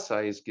que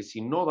pasa es que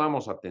si no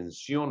damos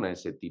atención a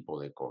ese tipo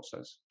de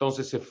cosas,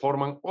 entonces se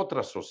forman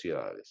otras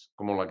sociedades,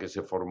 como la que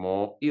se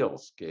formó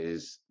ILS, que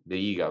es de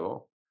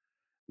hígado,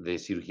 de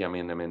cirugía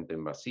mínimamente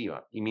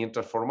invasiva. Y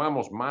mientras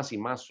formamos más y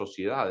más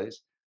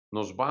sociedades,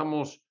 nos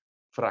vamos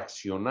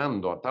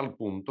fraccionando a tal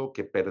punto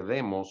que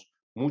perdemos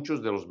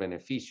muchos de los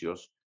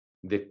beneficios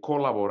de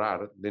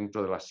colaborar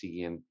dentro de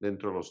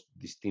los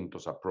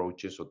distintos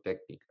approaches o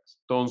técnicas.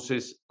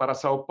 Entonces, para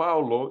Sao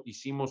Paulo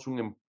hicimos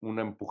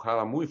una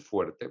empujada muy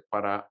fuerte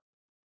para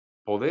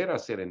poder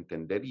hacer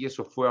entender, y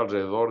eso fue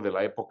alrededor de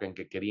la época en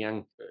que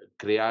querían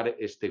crear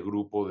este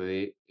grupo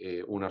de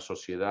una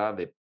sociedad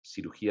de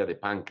cirugía de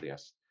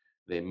páncreas,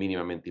 de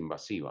mínimamente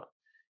invasiva.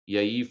 Y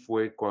ahí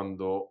fue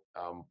cuando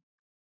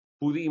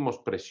pudimos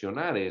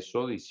presionar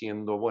eso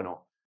diciendo,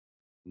 bueno,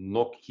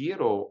 no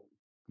quiero,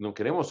 no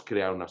queremos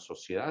crear una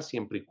sociedad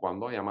siempre y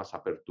cuando haya más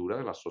apertura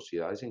de las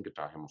sociedades en que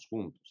trabajemos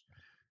juntos.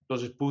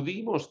 Entonces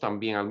pudimos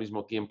también al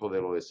mismo tiempo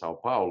de lo de Sao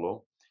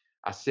Paulo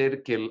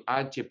hacer que el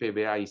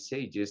HPBA y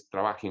SEIGES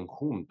trabajen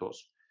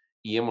juntos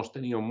y hemos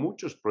tenido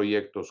muchos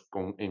proyectos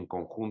en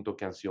conjunto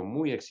que han sido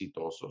muy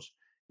exitosos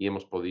y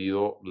hemos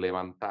podido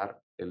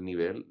levantar el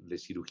nivel de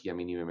cirugía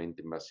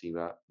mínimamente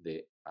invasiva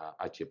de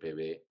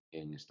HPV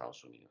en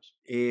Estados Unidos.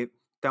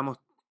 Estamos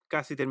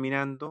casi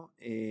terminando.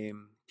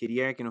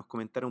 Quería que nos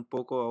comentara un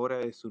poco ahora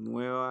de su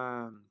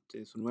nueva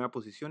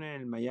posición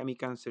en el Miami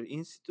Cancer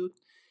Institute.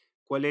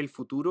 ¿Cuál es el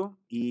futuro?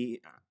 Y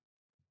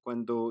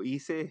cuando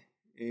hice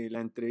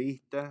la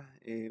entrevista,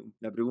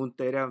 la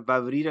pregunta era, ¿va a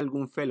abrir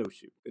algún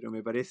fellowship? Pero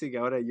me parece que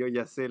ahora yo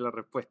ya sé la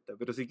respuesta.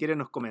 Pero si quiere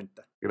nos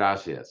comenta.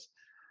 Gracias.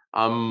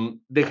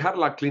 Dejar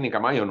la Clínica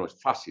Mayo no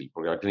es fácil,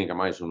 porque la Clínica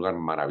Mayo es un lugar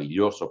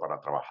maravilloso para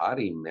trabajar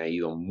y me ha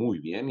ido muy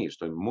bien y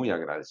estoy muy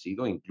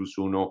agradecido.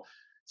 Incluso uno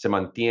se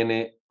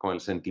mantiene con el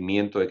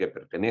sentimiento de que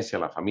pertenece a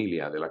la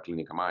familia de la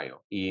Clínica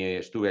Mayo. Y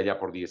estuve allá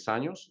por 10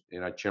 años,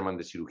 era chairman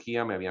de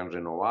cirugía, me habían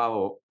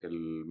renovado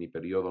mi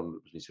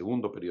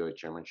segundo periodo de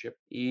chairmanship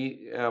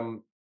y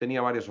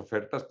tenía varias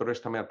ofertas, pero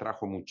esta me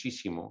atrajo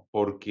muchísimo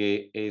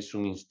porque es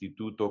un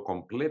instituto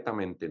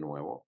completamente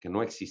nuevo que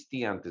no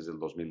existía antes del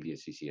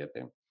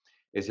 2017.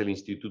 Es el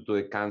Instituto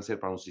de Cáncer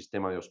para un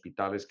sistema de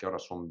hospitales que ahora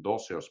son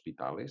 12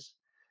 hospitales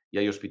y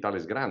hay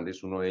hospitales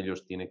grandes, uno de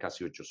ellos tiene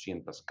casi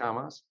 800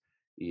 camas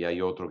y hay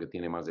otro que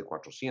tiene más de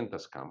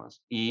 400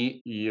 camas.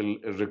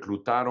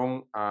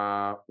 Reclutaron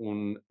a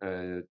un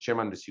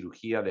chairman de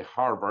cirugía de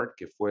Harvard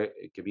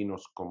que vino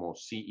como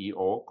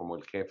CEO, como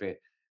el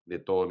jefe de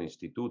todo el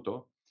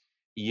instituto,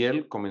 y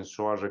él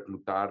comenzó a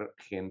reclutar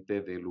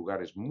gente de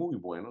lugares muy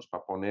buenos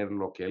para poner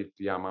lo que él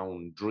llama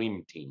un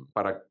Dream Team,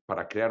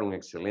 para crear un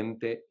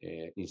excelente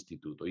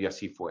instituto. Y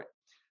así fue.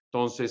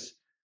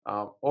 Entonces,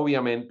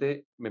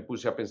 obviamente me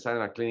puse a pensar en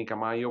la Clínica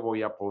Mayo,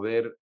 voy a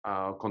poder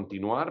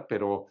continuar,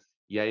 pero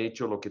ya he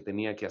hecho lo que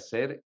tenía que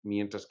hacer,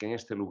 mientras que en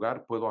este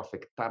lugar puedo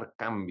afectar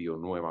cambio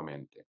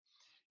nuevamente.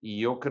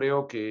 Y yo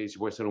creo que, si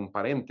voy a hacer un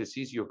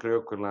paréntesis, yo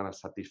creo que la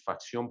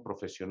satisfacción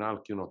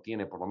profesional que uno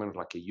tiene, por lo menos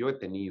la que yo he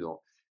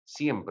tenido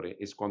siempre,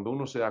 es cuando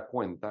uno se da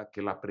cuenta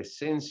que la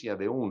presencia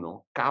de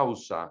uno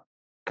causa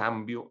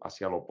cambio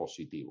hacia lo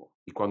positivo.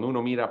 Y cuando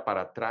uno mira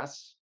para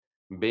atrás,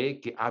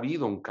 ve que ha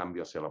habido un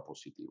cambio hacia lo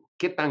positivo.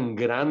 ¿Qué tan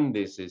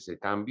grande es ese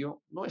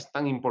cambio? No es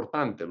tan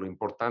importante. Lo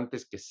importante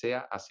es que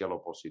sea hacia lo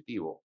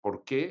positivo.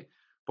 ¿Por qué?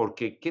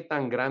 Porque qué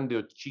tan grande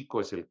o chico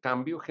es el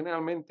cambio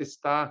generalmente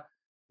está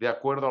de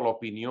acuerdo a la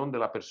opinión de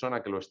la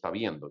persona que lo está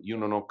viendo, y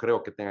uno no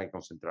creo que tenga que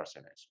concentrarse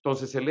en eso.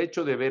 Entonces, el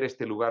hecho de ver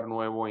este lugar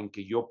nuevo en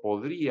que yo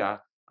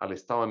podría, al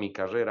estado de mi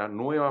carrera,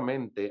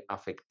 nuevamente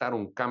afectar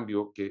un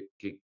cambio que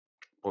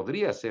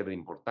podría ser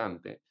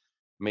importante,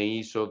 me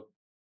hizo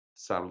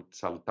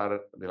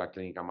saltar de la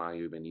Clínica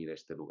Mayo y venir a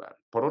este lugar.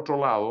 Por otro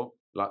lado,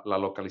 la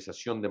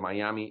localización de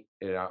Miami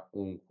era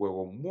un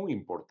juego muy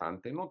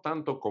importante, no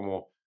tanto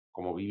como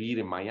vivir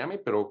en Miami,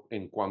 pero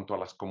en cuanto a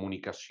las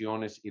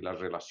comunicaciones y las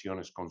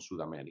relaciones con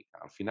Sudamérica.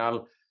 Al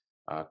final,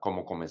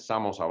 como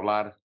comenzamos a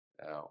hablar,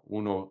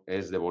 uno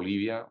es de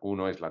Bolivia,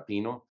 uno es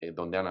latino,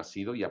 donde ha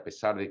nacido, y a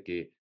pesar de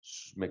que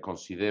me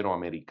considero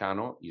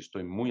americano y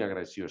estoy muy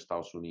agradecido a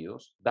Estados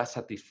Unidos, da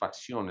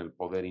satisfacción el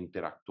poder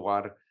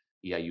interactuar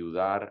y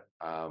ayudar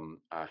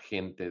a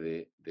gente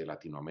de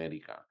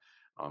Latinoamérica.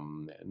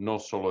 No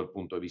solo el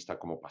punto de vista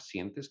como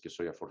pacientes, que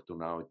soy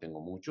afortunado y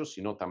tengo muchos,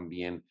 sino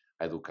también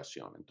a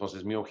educación.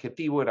 Entonces, mi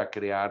objetivo era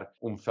crear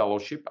un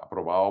fellowship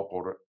aprobado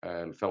por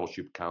el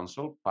Fellowship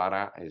Council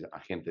para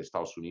gente de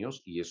Estados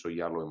Unidos, y eso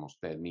ya lo hemos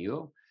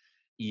tenido.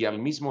 Y al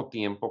mismo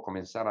tiempo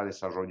comenzar a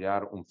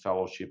desarrollar un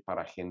fellowship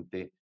para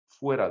gente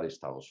fuera de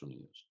Estados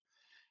Unidos.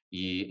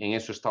 Y en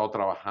eso he estado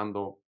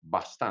trabajando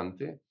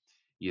bastante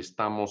y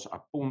estamos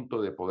a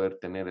punto de poder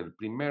tener el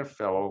primer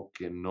fellow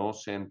que no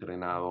se ha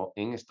entrenado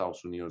en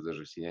Estados Unidos de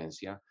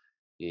residencia,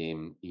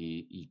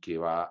 y que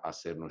va a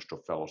hacer nuestro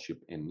fellowship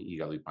en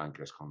hígado y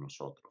páncreas con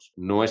nosotros.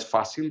 No es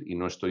fácil y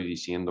no estoy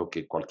diciendo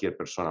que cualquier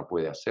persona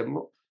puede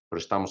hacerlo, pero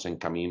estamos en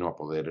camino a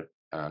poder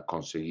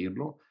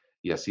conseguirlo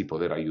y así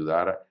poder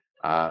ayudar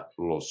a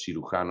los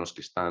cirujanos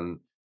que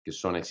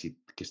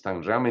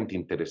están realmente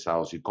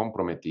interesados y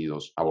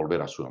comprometidos a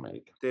volver a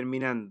Sudamérica.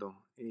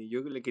 Terminando,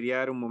 yo le quería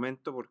dar un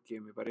momento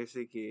porque me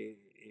parece que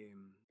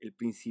el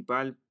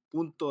principal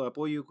punto de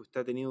apoyo que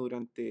usted ha tenido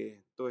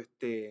durante toda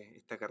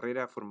esta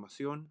carrera,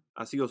 formación,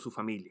 ha sido su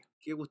familia.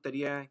 ¿Qué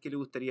le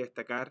gustaría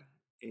destacar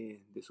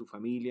de su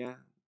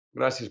familia?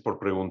 Gracias por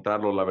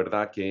preguntarlo. La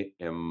verdad que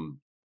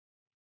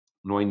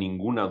no hay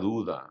ninguna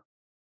duda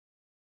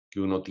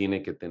que uno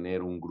tiene que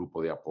tener un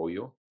grupo de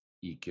apoyo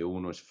y que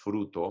uno es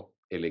fruto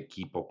el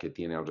equipo que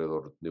tiene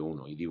alrededor de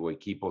uno. Y digo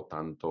equipo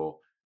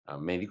tanto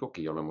médico,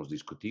 que ya lo hemos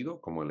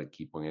discutido, como el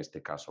equipo, en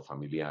este caso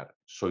familiar.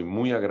 Soy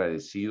muy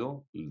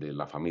agradecido de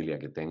la familia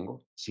que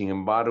tengo. Sin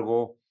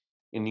embargo,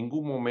 en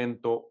ningún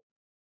momento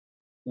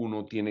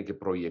uno tiene que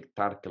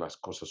proyectar que las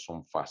cosas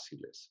son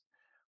fáciles,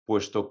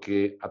 puesto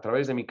que a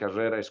través de mi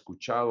carrera he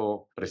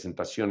escuchado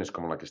presentaciones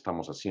como la que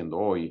estamos haciendo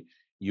hoy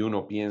y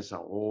uno piensa,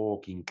 oh,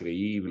 qué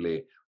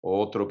increíble, o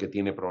otro que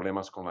tiene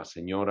problemas con la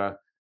señora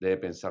debe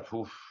pensar,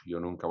 uff, yo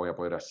nunca voy a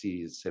poder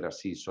ser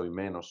así, soy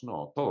menos.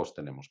 No, todos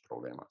tenemos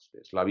problemas.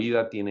 ¿Ves? La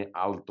vida tiene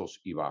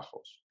altos y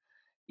bajos.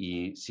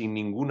 Y sin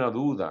ninguna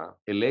duda,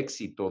 el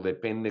éxito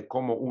depende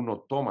cómo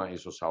uno toma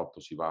esos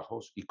altos y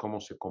bajos y cómo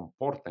se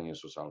comporta en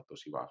esos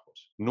altos y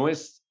bajos. No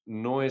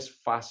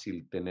es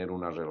fácil tener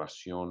una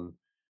relación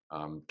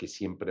que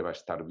siempre va a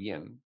estar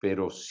bien,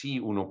 pero sí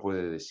uno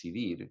puede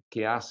decidir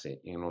qué hace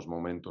en los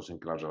momentos en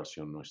que la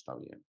relación no está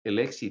bien. El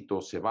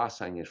éxito se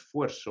basa en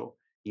esfuerzo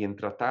y en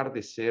tratar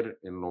de ser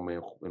en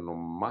lo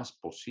más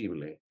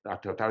posible, a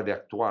tratar de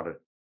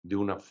actuar de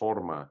una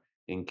forma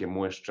en que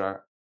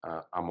muestra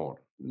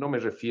amor. No me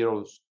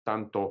refiero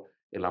tanto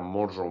el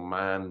amor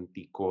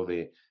romántico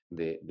de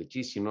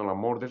sí, sino el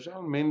amor de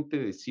realmente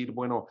decir,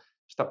 bueno,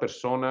 esta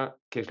persona,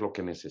 ¿qué es lo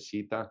que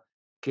necesita?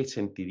 ¿Qué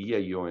sentiría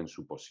yo en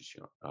su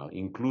posición?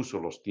 Incluso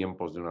los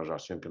tiempos de una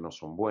relación que no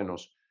son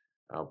buenos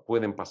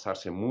pueden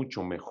pasarse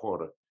mucho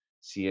mejor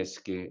si es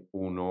que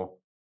uno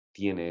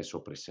tiene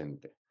eso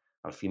presente.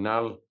 Al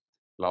final,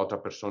 la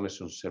otra persona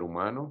es un ser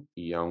humano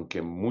y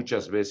aunque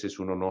muchas veces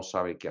uno no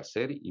sabe qué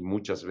hacer y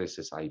muchas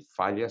veces hay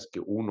fallas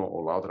que uno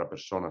o la otra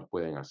persona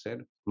pueden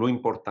hacer, lo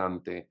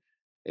importante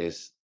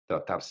es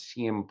tratar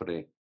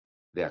siempre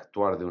de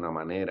actuar de una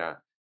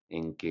manera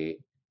en que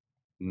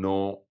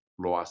no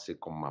lo hace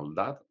con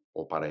maldad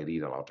o para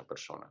herir a la otra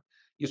persona.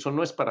 Y eso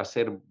no es para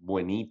ser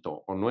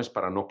buenito o no es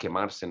para no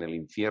quemarse en el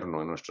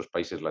infierno en nuestros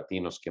países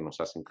latinos que nos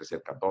hacen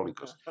crecer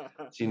católicos,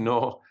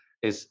 sino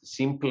es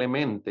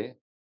simplemente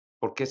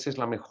porque esa es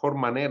la mejor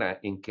manera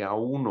en que a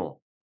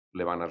uno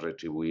le van a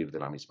retribuir de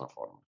la misma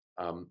forma.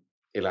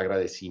 El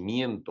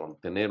agradecimiento,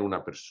 tener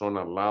una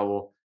persona al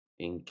lado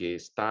en que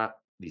está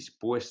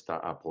dispuesta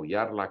a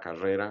apoyar la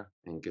carrera,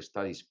 en que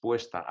está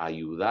dispuesta a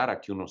ayudar a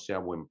que uno sea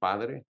buen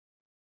padre,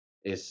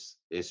 es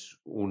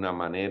una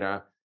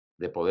manera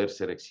de poder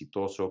ser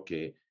exitoso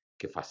que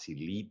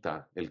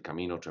facilita el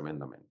camino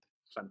tremendamente.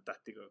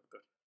 Fantástico,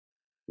 doctor.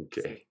 Ok,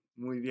 Sí,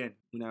 muy bien.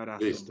 Un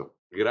abrazo. listo.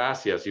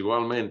 Gracias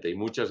igualmente y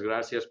muchas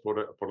gracias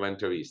por la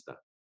entrevista.